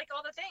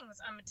all the things.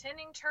 I'm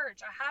attending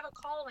church. I have a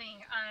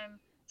calling. I'm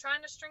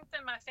trying to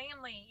strengthen my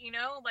family,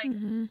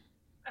 I'm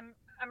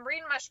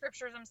reading my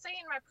scriptures. I'm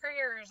saying my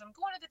prayers. I'm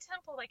going to the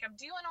temple. Like, I'm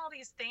doing all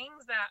these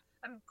things that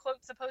I'm,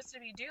 quote, supposed to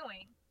be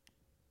doing.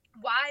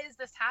 Why is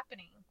this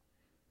happening?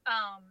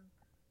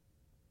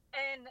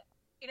 And,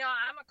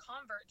 I'm a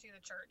convert to the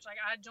church. Like,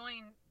 I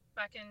joined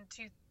back in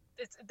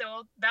it's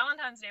the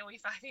Valentine's Day will be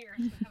 5 years.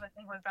 We have a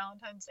thing with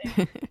Valentine's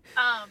Day.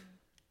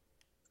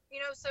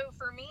 So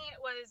for me,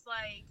 it was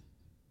like,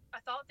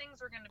 I thought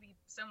things were going to be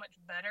so much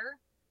better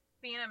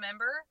being a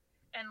member.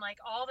 And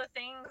like all the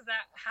things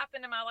that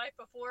happened in my life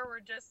before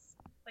were just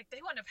like, they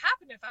wouldn't have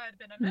happened if I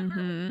had been a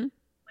member.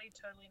 Like,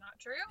 totally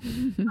not true.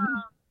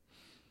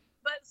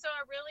 But so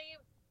I really,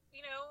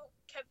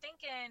 kept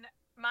thinking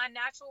my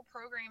natural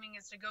programming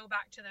is to go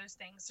back to those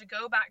things, to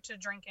go back to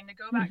drinking, to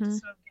go back to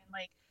smoking.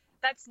 Like,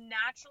 that's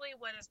naturally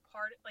what is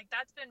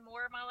that's been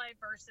more of my life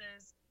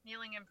versus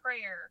kneeling in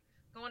prayer,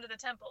 going to the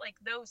temple, like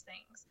those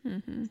things.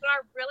 So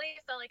I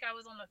really felt like I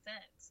was on the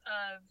fence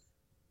of,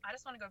 I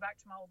just want to go back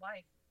to my old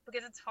life,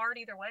 because it's hard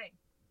either way.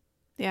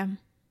 Yeah.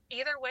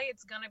 Either way,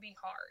 it's going to be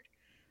hard.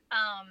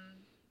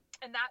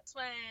 And that's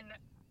when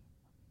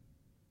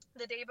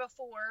the day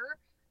before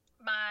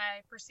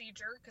my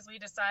procedure, because we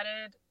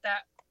decided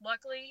that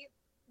luckily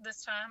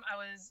this time I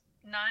was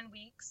 9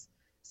 weeks,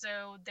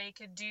 so they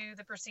could do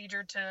the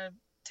procedure to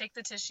take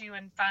the tissue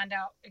and find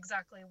out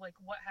exactly like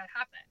what had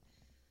happened.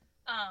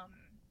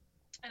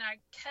 And I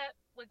kept,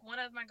 like, one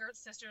of my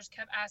sisters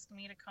kept asking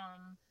me to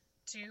come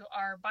to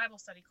our Bible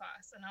study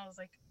class, and I was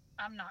like,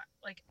 I'm not,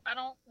 like, I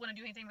don't want to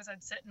do anything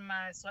besides sit in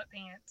my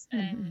sweatpants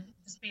and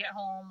just be at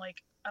home.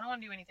 Like, I don't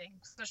want to do anything,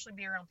 especially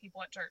be around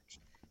people at church,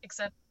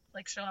 except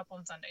like showing up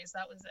on Sundays.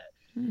 That was it.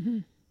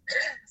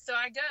 So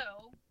I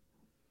go,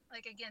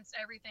 like, against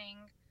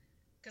everything,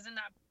 because in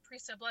that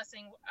priesthood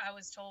blessing, I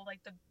was told,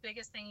 like, the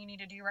biggest thing you need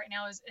to do right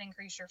now is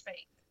increase your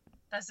faith.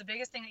 That's the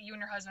biggest thing that you and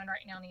your husband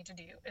right now need to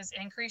do, is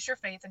increase your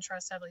faith and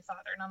trust Heavenly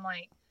Father. And I'm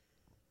like,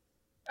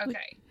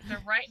 okay, so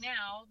right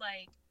now,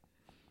 like,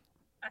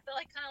 I felt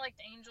like kind of like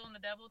the angel and the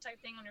devil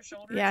type thing on your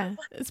shoulder. Yeah,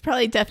 it's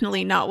probably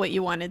definitely not what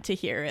you wanted to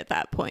hear at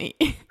that point.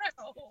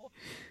 No.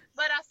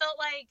 But I felt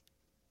like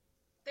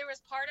there was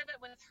part of it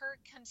with her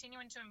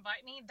continuing to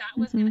invite me that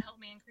was going to help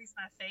me increase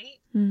my faith.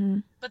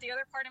 But the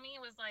other part of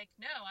me was like,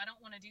 no, I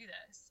don't want to do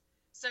this.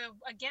 So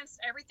against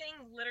everything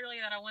literally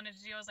that I wanted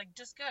to do, I was like,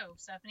 just go,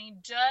 Stephanie,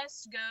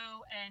 just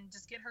go and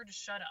just get her to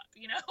shut up,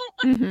 you know?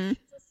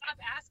 So stop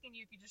asking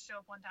you if you just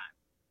show up one time.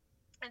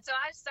 And so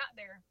I sat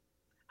there.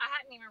 I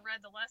hadn't even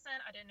read the lesson.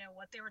 I didn't know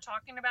what they were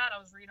talking about.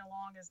 I was reading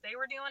along as they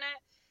were doing it.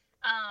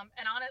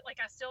 And on it, like,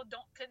 I still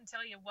couldn't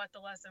tell you what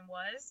the lesson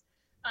was.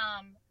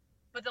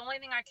 But the only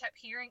thing I kept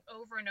hearing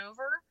over and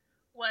over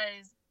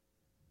was,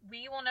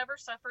 we will never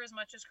suffer as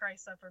much as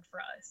Christ suffered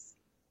for us.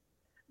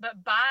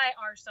 But by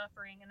our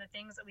suffering and the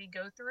things that we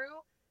go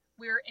through,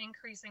 we're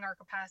increasing our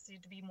capacity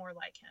to be more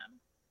like him.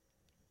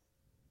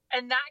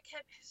 And that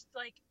kept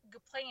like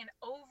playing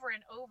over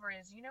and over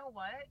is, you know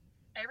what?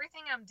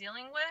 Everything I'm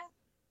dealing with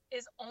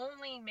is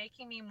only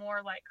making me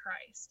more like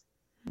Christ.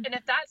 And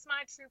if that's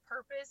my true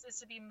purpose, is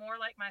to be more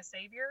like my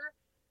Savior,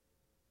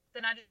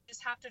 then I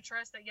just have to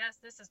trust that, yes,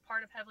 this is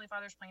part of Heavenly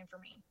Father's plan for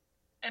me.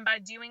 And by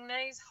doing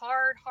these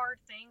hard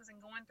things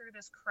and going through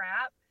this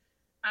crap,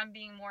 I'm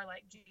being more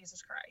like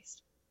Jesus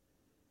Christ.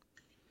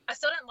 I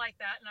still didn't like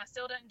that. And I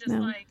still didn't just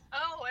like,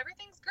 oh,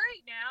 everything's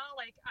great now.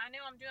 Like, I know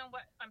I'm doing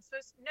what I'm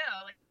supposed to.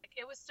 No, like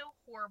it was still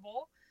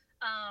horrible.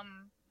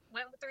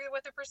 Went through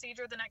with the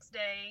procedure the next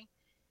day,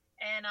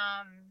 and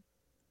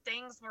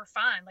things were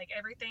fine. Like,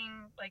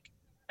 everything, like,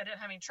 I didn't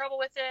have any trouble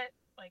with it.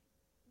 Like,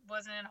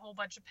 wasn't in a whole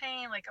bunch of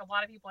pain. Like, a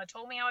lot of people had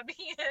told me I would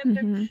be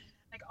in.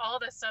 Like, all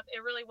this stuff.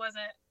 It really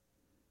wasn't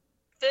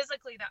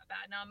physically that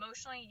bad. Now,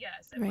 emotionally,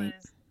 yes, it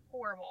was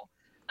horrible.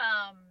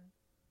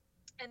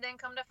 And then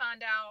come to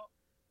find out,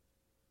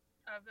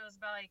 it was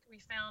about, like, we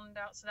found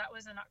out, so that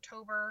was in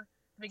October,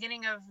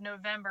 beginning of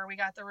November, we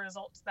got the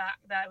results back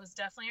that it was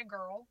definitely a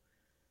girl.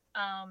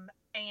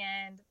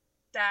 And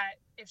that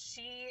if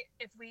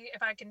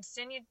I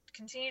continue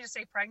to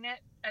stay pregnant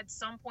at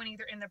some point,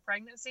 either in the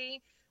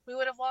pregnancy, we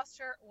would have lost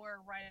her, or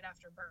right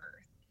after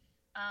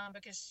birth,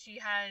 because she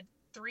had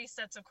 3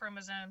 sets of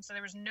chromosomes, so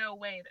there was no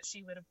way that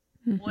she would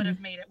have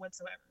made it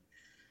whatsoever.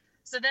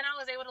 So then I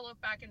was able to look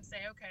back and say,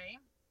 okay,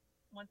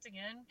 once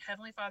again,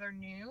 Heavenly Father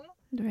knew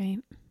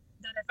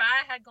that if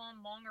I had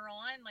gone longer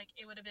on, like,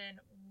 it would have been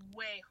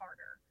way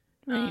harder.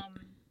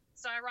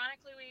 So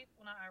ironically,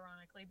 not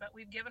ironically, but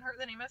we've given her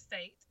the name of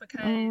Faith,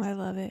 because I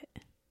love it.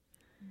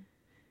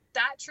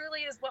 That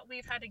truly is what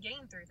we've had to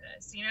gain through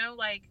this. You know,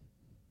 like,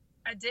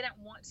 I didn't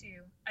want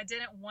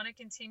to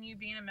continue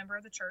being a member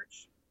of the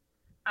church.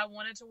 I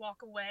wanted to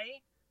walk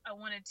away. I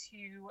wanted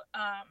to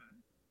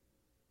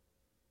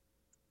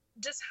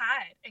just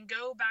hide and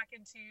go back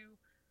into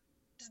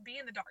just be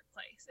in the dark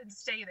place and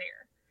stay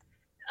there.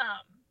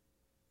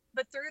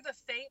 But through the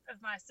faith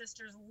of my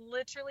sisters,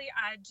 literally,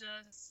 I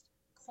just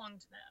clung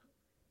to them.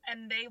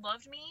 And they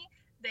loved me.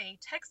 They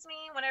text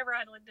me whenever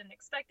I didn't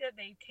expect it.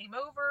 They came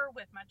over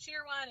with my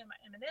cheer wine and my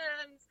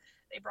M&Ms.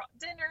 They brought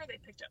dinner. They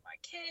picked up my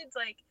kids.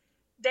 Like,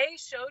 they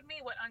showed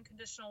me what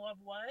unconditional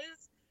love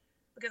was,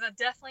 because I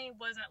definitely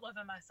wasn't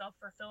loving myself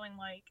for feeling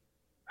like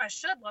I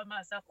should love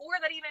myself, or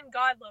that even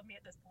God loved me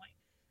at this point.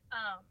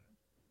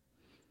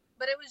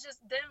 But it was just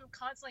them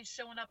constantly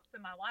showing up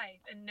in my life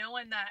and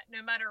knowing that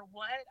no matter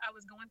what I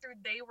was going through,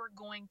 they were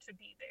going to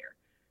be there.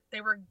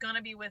 They were going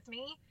to be with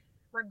me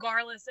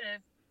regardless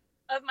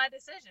of my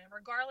decision,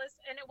 regardless.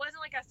 And it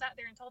wasn't like I sat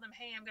there and told them,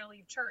 hey, I'm going to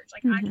leave church.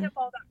 Like, I kept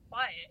all that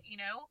quiet, you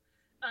know?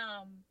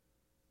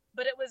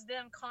 But it was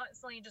them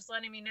constantly just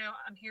letting me know,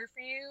 I'm here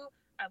for you.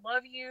 I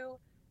love you.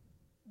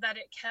 That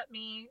it kept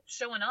me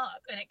showing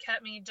up, and it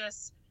kept me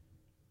just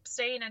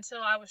staying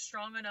until I was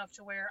strong enough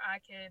to where I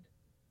could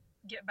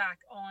get back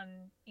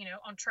on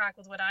track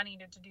with what I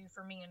needed to do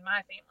for me and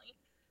my family.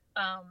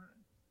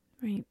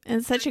 Right.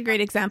 And such a great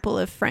example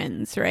of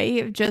friends,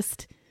 right? Of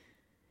just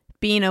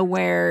being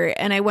aware.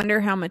 And I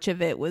wonder how much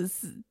of it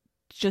was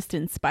just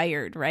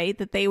inspired, right?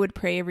 That they would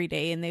pray every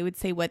day and they would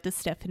say, what does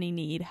Stephanie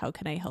need? How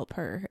can I help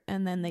her?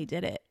 And then they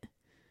did it.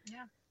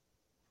 Yeah.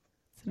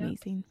 It's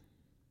amazing.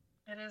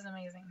 It is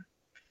amazing.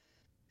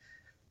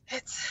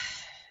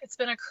 It's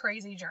been a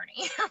crazy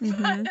journey,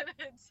 but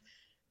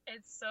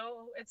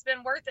it's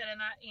been worth it.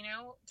 And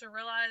to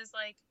realize,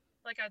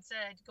 like I'd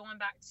said, going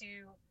back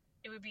to,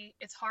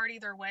 it's hard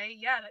either way.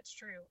 Yeah, that's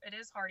true. It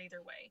is hard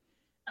either way.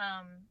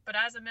 But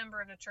as a member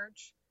of the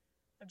Church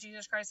of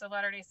Jesus Christ of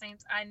Latter-day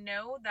Saints, I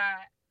know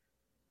that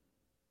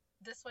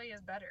this way is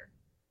better,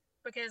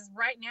 because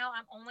right now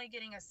I'm only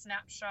getting a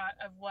snapshot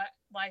of what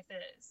life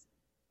is.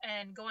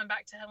 And going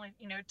back to heavenly,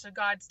 to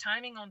God's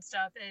timing on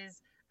stuff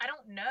is, I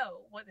don't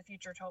know what the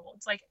future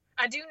holds. Like,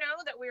 I do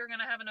know that we are going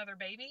to have another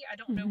baby. I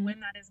don't know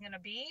when that is going to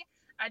be.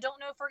 I don't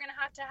know if we're going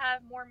to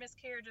have more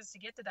miscarriages to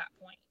get to that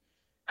point.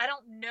 I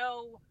don't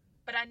know,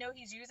 but I know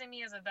he's using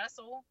me as a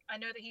vessel. I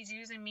know that he's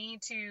using me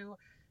to,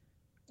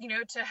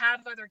 to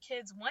have other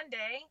kids one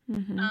day.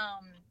 And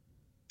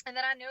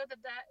then I know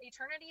that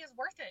eternity is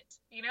worth it.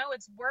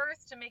 It's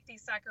worth to make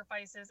these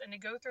sacrifices and to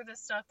go through this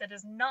stuff that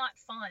is not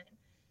fun.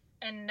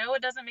 And no,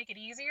 it doesn't make it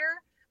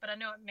easier, but I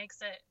know it makes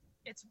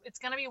it's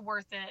going to be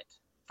worth it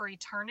for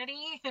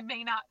eternity. It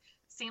may not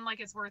seem like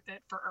it's worth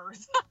it for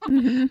earth,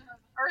 Mm-hmm.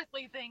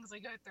 earthly things we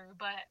go through,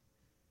 but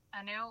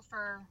I know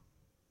for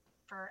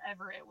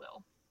forever it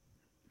will.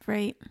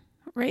 Right.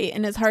 Right.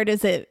 And as hard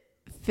as it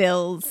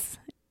feels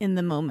in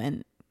the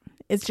moment,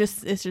 it's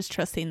just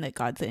trusting that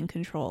God's in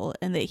control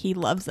and that he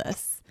loves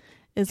us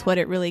is what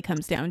it really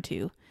comes down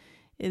to.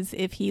 Is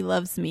if he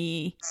loves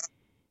me,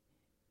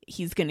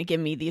 he's going to give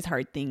me these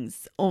hard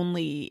things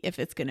only if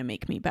it's going to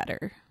make me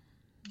better.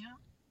 Yeah.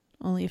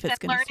 Only if it's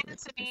going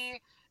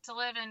to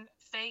live in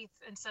faith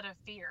instead of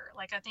fear.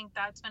 Like, I think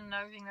that's been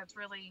another thing that's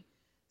really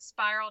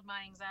spiraled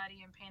my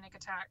anxiety and panic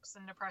attacks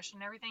and depression.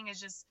 Everything is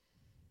just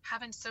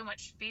having so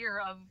much fear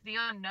of the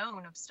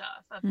unknown of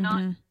stuff, of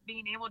not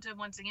being able to,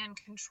 once again,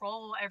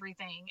 control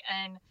everything.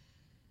 And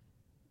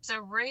so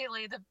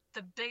really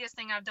the biggest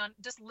thing I've done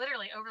just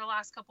literally over the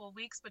last couple of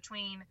weeks,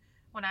 between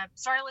when I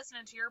started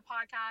listening to your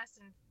podcast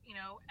and, you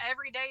know,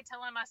 every day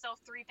telling myself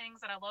 3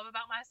 things that I love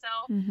about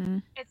myself,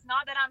 it's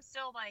not that I'm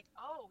still like,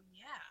 oh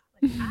yeah,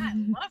 like I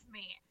love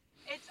me.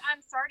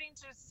 I'm starting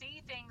to see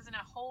things in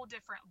a whole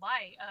different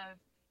light of,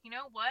 you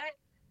know what?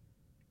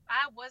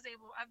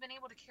 I've been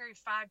able to carry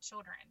 5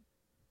 children.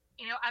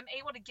 You know, I'm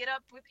able to get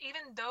up with,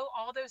 even though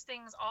all those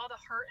things, all the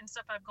hurt and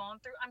stuff I've gone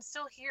through, I'm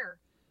still here.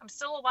 I'm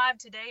still alive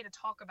today to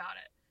talk about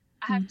it.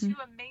 I have 2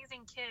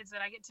 amazing kids that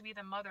I get to be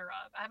the mother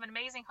of. I have an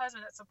amazing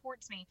husband that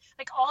supports me.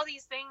 Like, all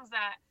these things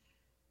that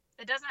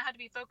it doesn't have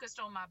to be focused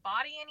on my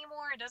body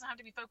anymore. It doesn't have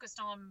to be focused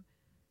on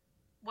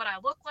what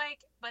I look like,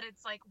 but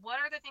it's like, what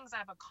are the things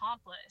I've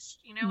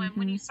accomplished? You know, and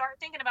when you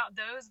start thinking about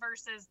those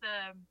versus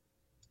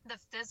the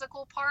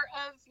physical part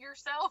of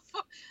yourself,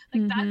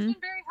 like that's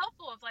been very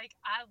helpful. Of like,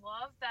 I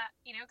love that,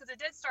 you know, because it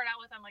did start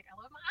out with, I'm like, I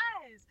love my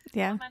eyes,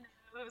 I love my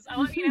nose, I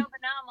love, you know,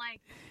 but now I'm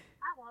like,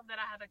 I love that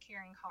I have a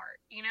caring heart,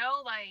 you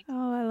know, like,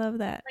 oh, I love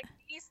that. Like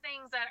these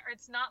things that are,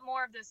 it's not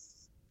more of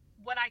this,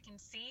 what I can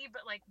see,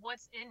 but like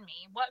what's in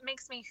me, what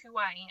makes me who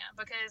I am.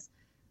 Because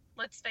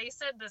let's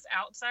face it, this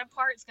outside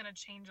part is going to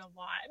change a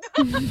lot.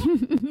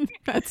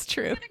 That's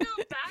true. It's going to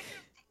go back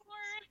and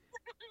forth.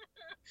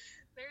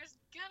 There's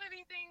going to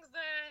be things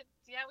that,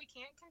 yeah, we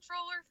can't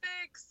control or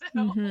fix.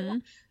 So,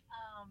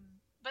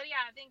 but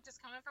yeah, I think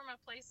just coming from a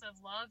place of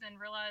love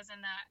and realizing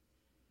that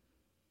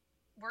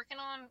working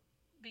on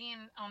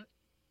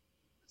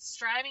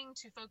striving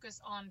to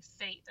focus on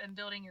faith and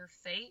building your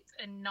faith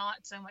and not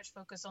so much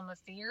focus on the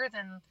fear,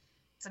 then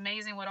it's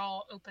amazing what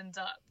all opens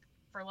up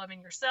for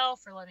loving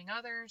yourself, for loving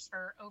others,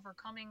 for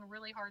overcoming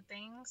really hard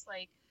things.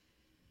 Like,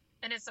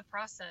 and it's a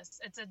process.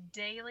 It's a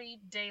daily,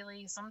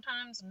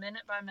 sometimes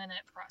minute by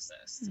minute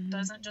process. It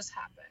doesn't just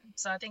happen.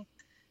 So I think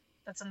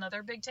that's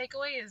another big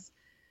takeaway is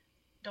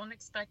don't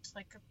expect,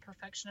 like a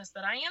perfectionist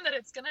that I am, that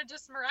it's going to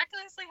just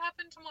miraculously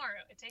happen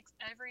tomorrow. It takes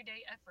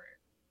everyday effort.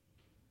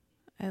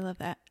 I love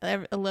that.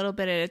 A little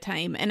bit at a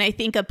time. And I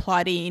think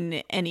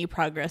applauding any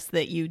progress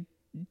that you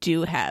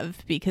do have,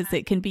 because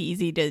it can be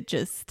easy to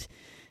just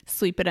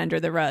sweep it under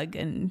the rug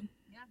and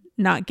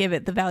not give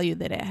it the value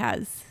that it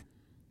has.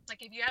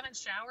 Like, if you haven't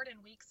showered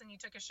in weeks and you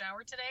took a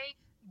shower today,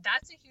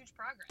 that's a huge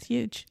progress. It's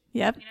huge.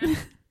 Yep. You know,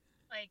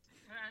 like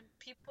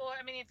people,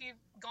 I mean, if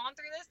you've gone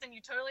through this, then you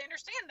totally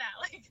understand that.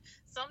 Like,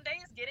 some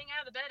days getting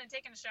out of the bed and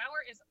taking a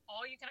shower is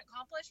all you can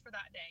accomplish for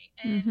that day.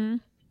 And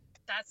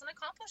that's an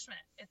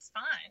accomplishment. It's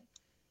fine.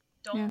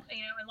 Don't,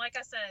 you know, and like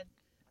I said,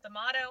 the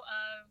motto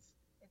of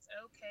it's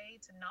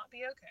okay to not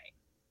be okay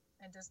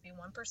and just be 1%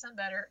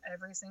 better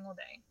every single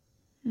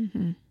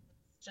day.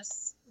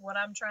 Just what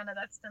I'm trying to,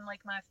 that's been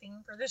like my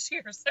theme for this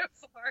year so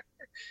far.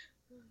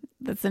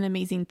 That's an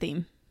amazing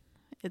theme.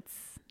 It's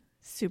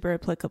super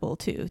applicable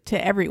to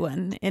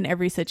everyone in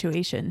every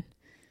situation.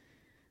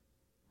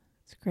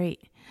 It's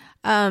great.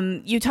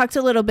 You talked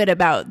a little bit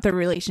about the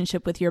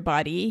relationship with your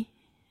body.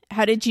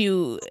 How did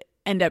you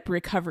end up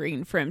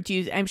recovering from,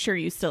 I'm sure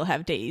you still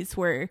have days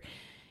where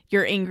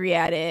you're angry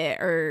at it,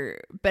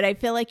 but I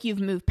feel like you've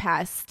moved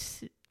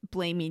past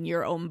blaming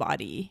your own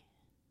body.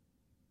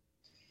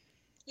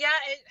 Yeah,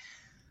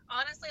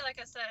 honestly, like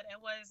I said, it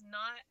was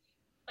not,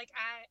 like,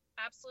 I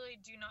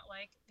absolutely do not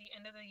like the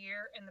end of the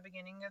year and the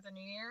beginning of the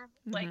new year.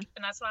 Like,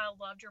 and that's why I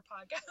loved your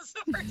podcast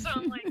the first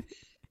time. Like,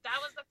 that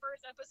was the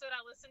first episode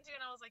I listened to,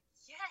 and I was like,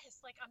 yes,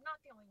 like, I'm not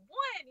the only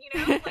one, you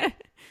know? Like,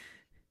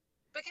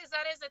 because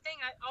that is the thing.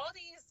 All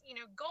these, you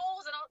know,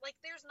 goals and all, like,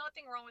 there's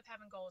nothing wrong with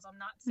having goals.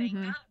 I'm not saying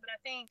that, but I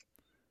think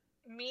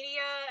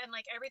media and,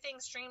 like,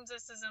 everything streams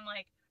this as in,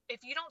 like,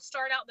 if you don't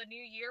start out the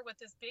new year with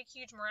this big,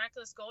 huge,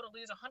 miraculous goal to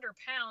lose 100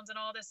 pounds and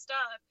all this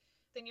stuff,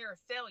 then you're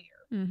a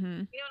failure. You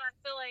know, and I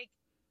feel like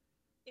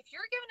if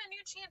you're given a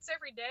new chance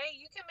every day,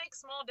 you can make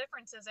small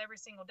differences every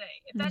single day.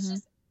 If that's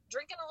just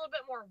drinking a little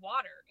bit more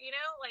water, you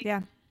know, like,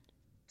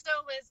 so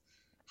it was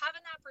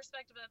having that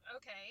perspective of,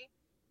 okay,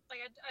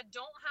 like, I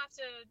don't have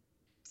to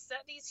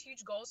set these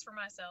huge goals for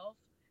myself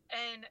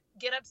and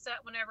get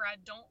upset whenever I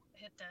don't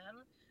hit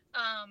them.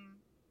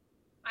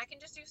 I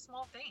can just do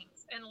small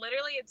things. And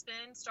literally it's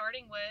been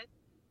starting with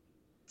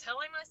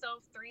telling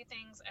myself 3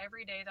 things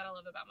every day that I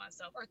love about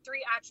myself, or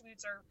 3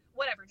 attributes or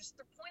whatever, just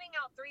pointing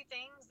out 3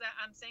 things that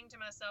I'm saying to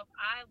myself,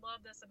 I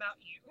love this about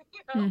you,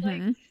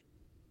 like,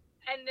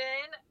 and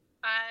then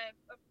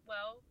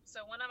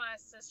so one of my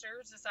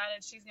sisters decided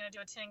she's going to do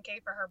a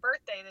 10K for her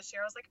birthday this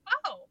year. I was like,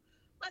 oh,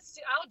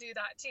 I'll do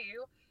that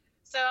too.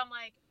 So I'm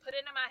like, put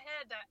it in my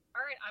head that,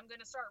 all right, I'm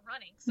going to start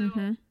running. So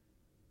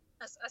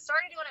I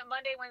started doing it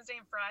Monday, Wednesday,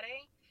 and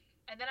Friday.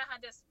 And then I had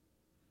this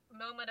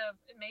moment of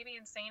maybe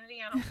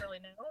insanity. I don't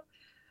really know.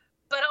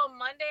 But on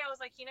Monday, I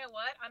was like, you know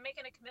what? I'm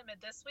making a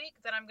commitment this week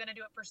that I'm going to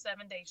do it for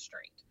 7 days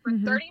straight, for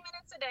 30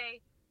 minutes a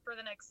day for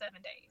the next 7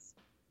 days.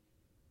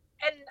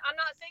 And I'm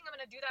not saying I'm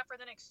going to do that for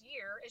the next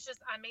year. It's just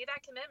I made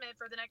that commitment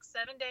for the next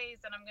 7 days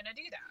that I'm going to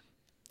do that.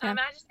 Yeah.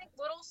 And I just think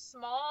little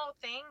small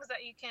things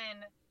that you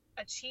can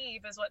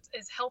achieve is what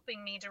is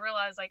helping me to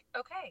realize, like,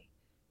 okay,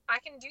 I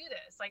can do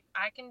this. Like,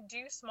 I can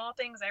do small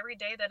things every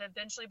day that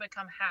eventually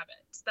become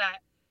habits,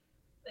 that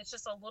it's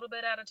just a little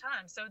bit at a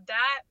time. So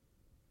that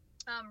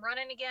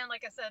running again,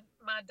 like I said,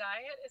 my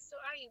diet is still,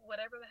 I eat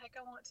whatever the heck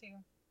I want to.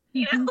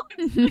 You know,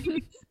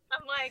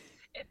 I'm like,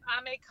 if I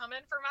may come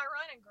in for my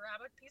run and grab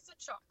a piece of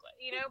chocolate,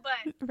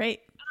 but right.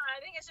 I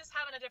think it's just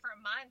having a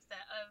different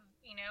mindset of,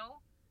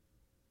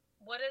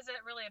 what is it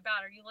really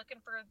about? Are you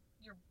looking for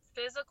your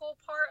physical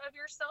part of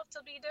yourself to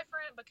be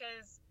different?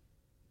 Because,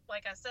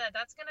 like I said,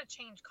 that's going to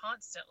change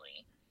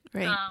constantly.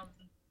 Right.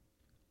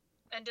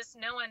 And just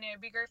knowing,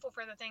 be grateful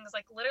for the things,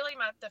 like literally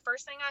the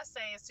first thing I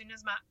say as soon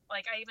as I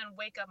even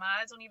wake up, my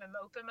eyes don't even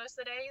open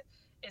most of the day,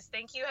 is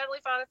thank you,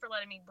 Heavenly Father, for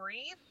letting me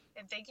breathe,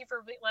 and thank you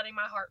for letting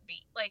my heart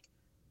beat. Like,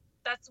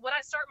 that's what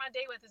I start my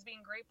day with, is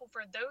being grateful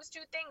for those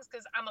 2 things,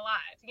 because I'm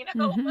alive,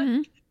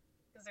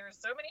 because there were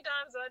so many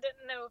times that I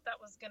didn't know if I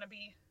was going to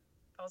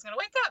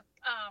wake up.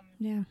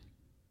 Yeah.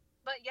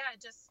 But yeah,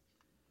 just,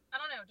 I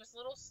don't know, just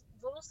little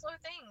slow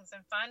things,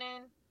 and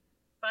finding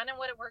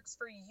what it works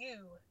for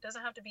you. It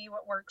doesn't have to be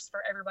what works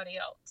for everybody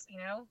else,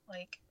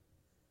 Like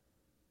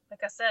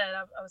I said,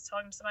 I was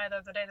talking to somebody the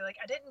other day. They're like,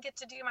 I didn't get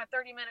to do my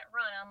 30-minute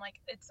run. I'm like,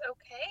 it's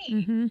okay.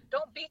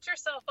 Don't beat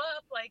yourself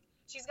up. Like,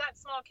 she's got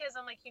small kids.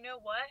 I'm like, you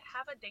know what?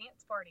 Have a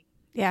dance party.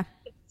 Yeah.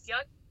 It's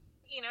young.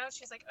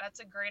 She's like,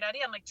 that's a great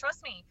idea. I'm like,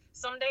 trust me.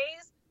 Some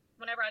days,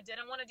 whenever I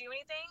didn't want to do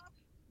anything,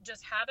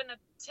 just having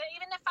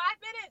even the 5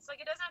 minutes.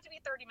 Like, it doesn't have to be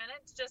 30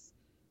 minutes. Just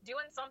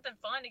doing something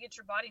fun to get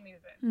your body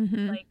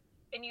moving. Like,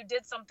 and you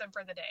did something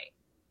for the day.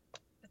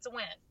 It's a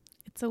win.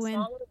 It's a win.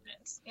 Small little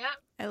wins. Yeah.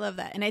 I love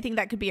that. And I think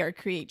that could be our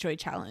Create Joy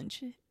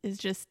challenge, is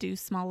just do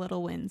small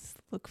little wins.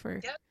 Look for.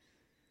 Yep.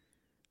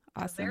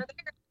 Awesome.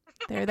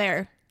 They're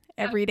there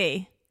every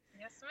day.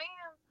 Yes,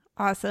 ma'am.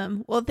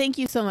 Awesome. Well, thank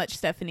you so much,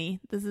 Stephanie.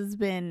 This has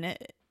been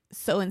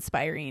so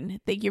inspiring.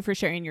 Thank you for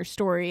sharing your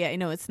story. I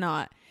know it's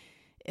not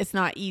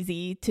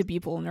easy to be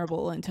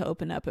vulnerable and to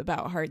open up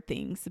about hard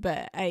things,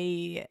 but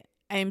I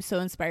am so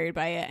inspired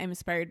by it. I'm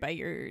inspired by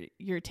your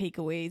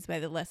takeaways, by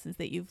the lessons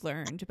that you've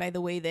learned, by the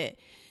way that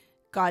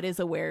God is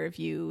aware of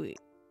you,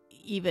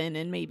 even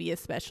and maybe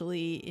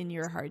especially in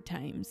your hard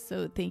times.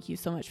 So thank you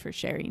so much for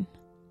sharing.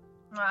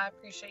 Well, I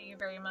appreciate you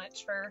very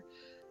much for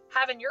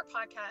having your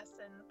podcast.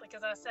 And like,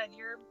 as I said,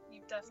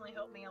 you've definitely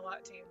helped me a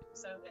lot too.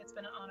 So it's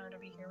been an honor to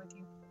be here with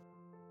you.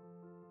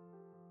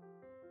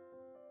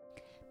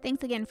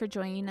 Thanks again for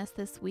joining us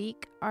this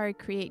week. Our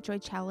Create Joy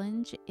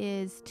challenge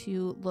is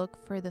to look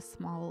for the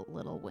small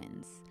little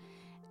wins.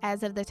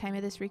 As of the time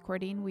of this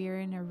recording, we are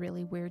in a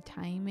really weird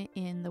time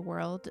in the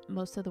world.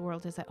 Most of the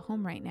world is at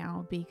home right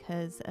now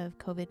because of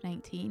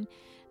COVID-19,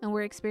 and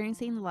we're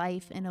experiencing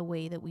life in a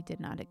way that we did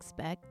not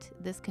expect.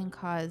 This can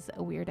cause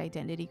a weird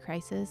identity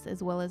crisis,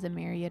 as well as a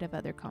myriad of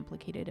other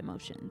complicated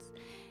emotions.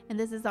 And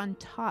this is on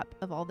top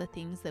of all the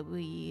things that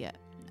we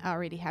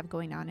already have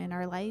going on in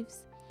our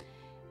lives.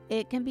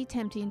 It can be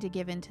tempting to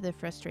give in to the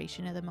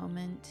frustration of the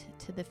moment,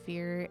 to the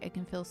fear. It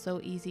can feel so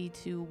easy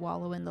to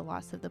wallow in the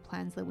loss of the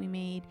plans that we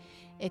made.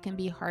 It can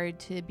be hard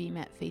to be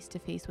met face to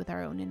face with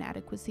our own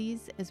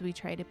inadequacies as we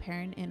try to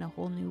parent in a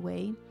whole new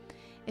way.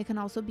 It can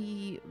also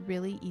be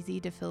really easy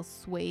to feel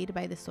swayed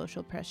by the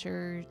social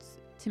pressures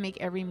to make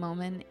every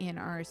moment in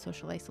our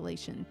social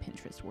isolation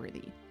Pinterest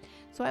worthy.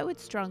 So I would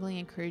strongly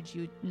encourage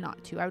you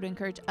not to. I would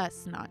encourage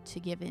us not to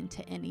give in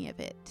to any of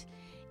it.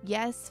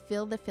 Yes,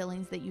 feel the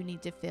feelings that you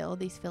need to feel.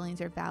 These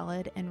feelings are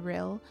valid and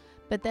real,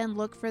 but then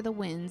look for the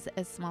wins,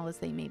 as small as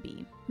they may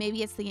be.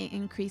 Maybe it's the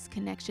increased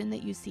connection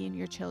that you see in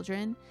your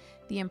children,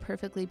 the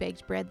imperfectly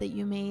baked bread that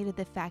you made,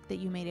 the fact that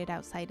you made it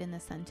outside in the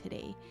sun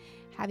today,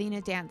 having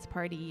a dance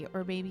party,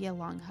 or maybe a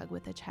long hug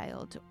with a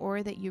child,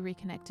 or that you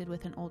reconnected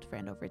with an old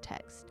friend over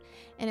text.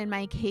 And in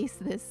my case,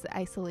 this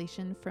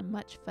isolation from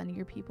much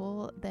funnier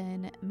people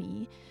than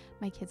me.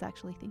 My kids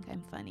actually think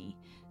I'm funny.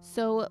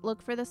 So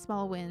look for the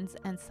small wins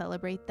and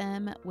celebrate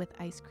them with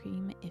ice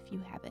cream if you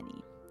have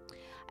any.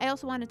 I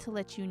also wanted to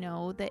let you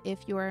know that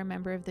if you are a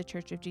member of the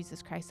Church of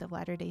Jesus Christ of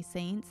Latter-day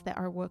Saints, that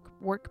our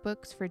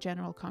workbooks for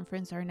General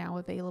Conference are now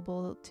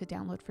available to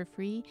download for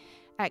free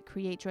at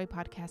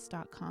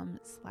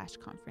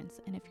createjoypodcast.com/conference.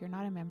 And if you're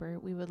not a member,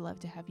 we would love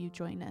to have you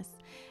join us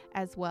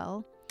as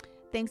well.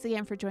 Thanks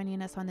again for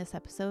joining us on this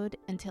episode.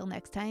 Until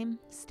next time,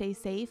 stay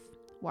safe,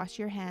 wash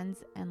your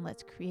hands, and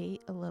let's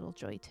create a little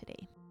joy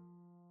today.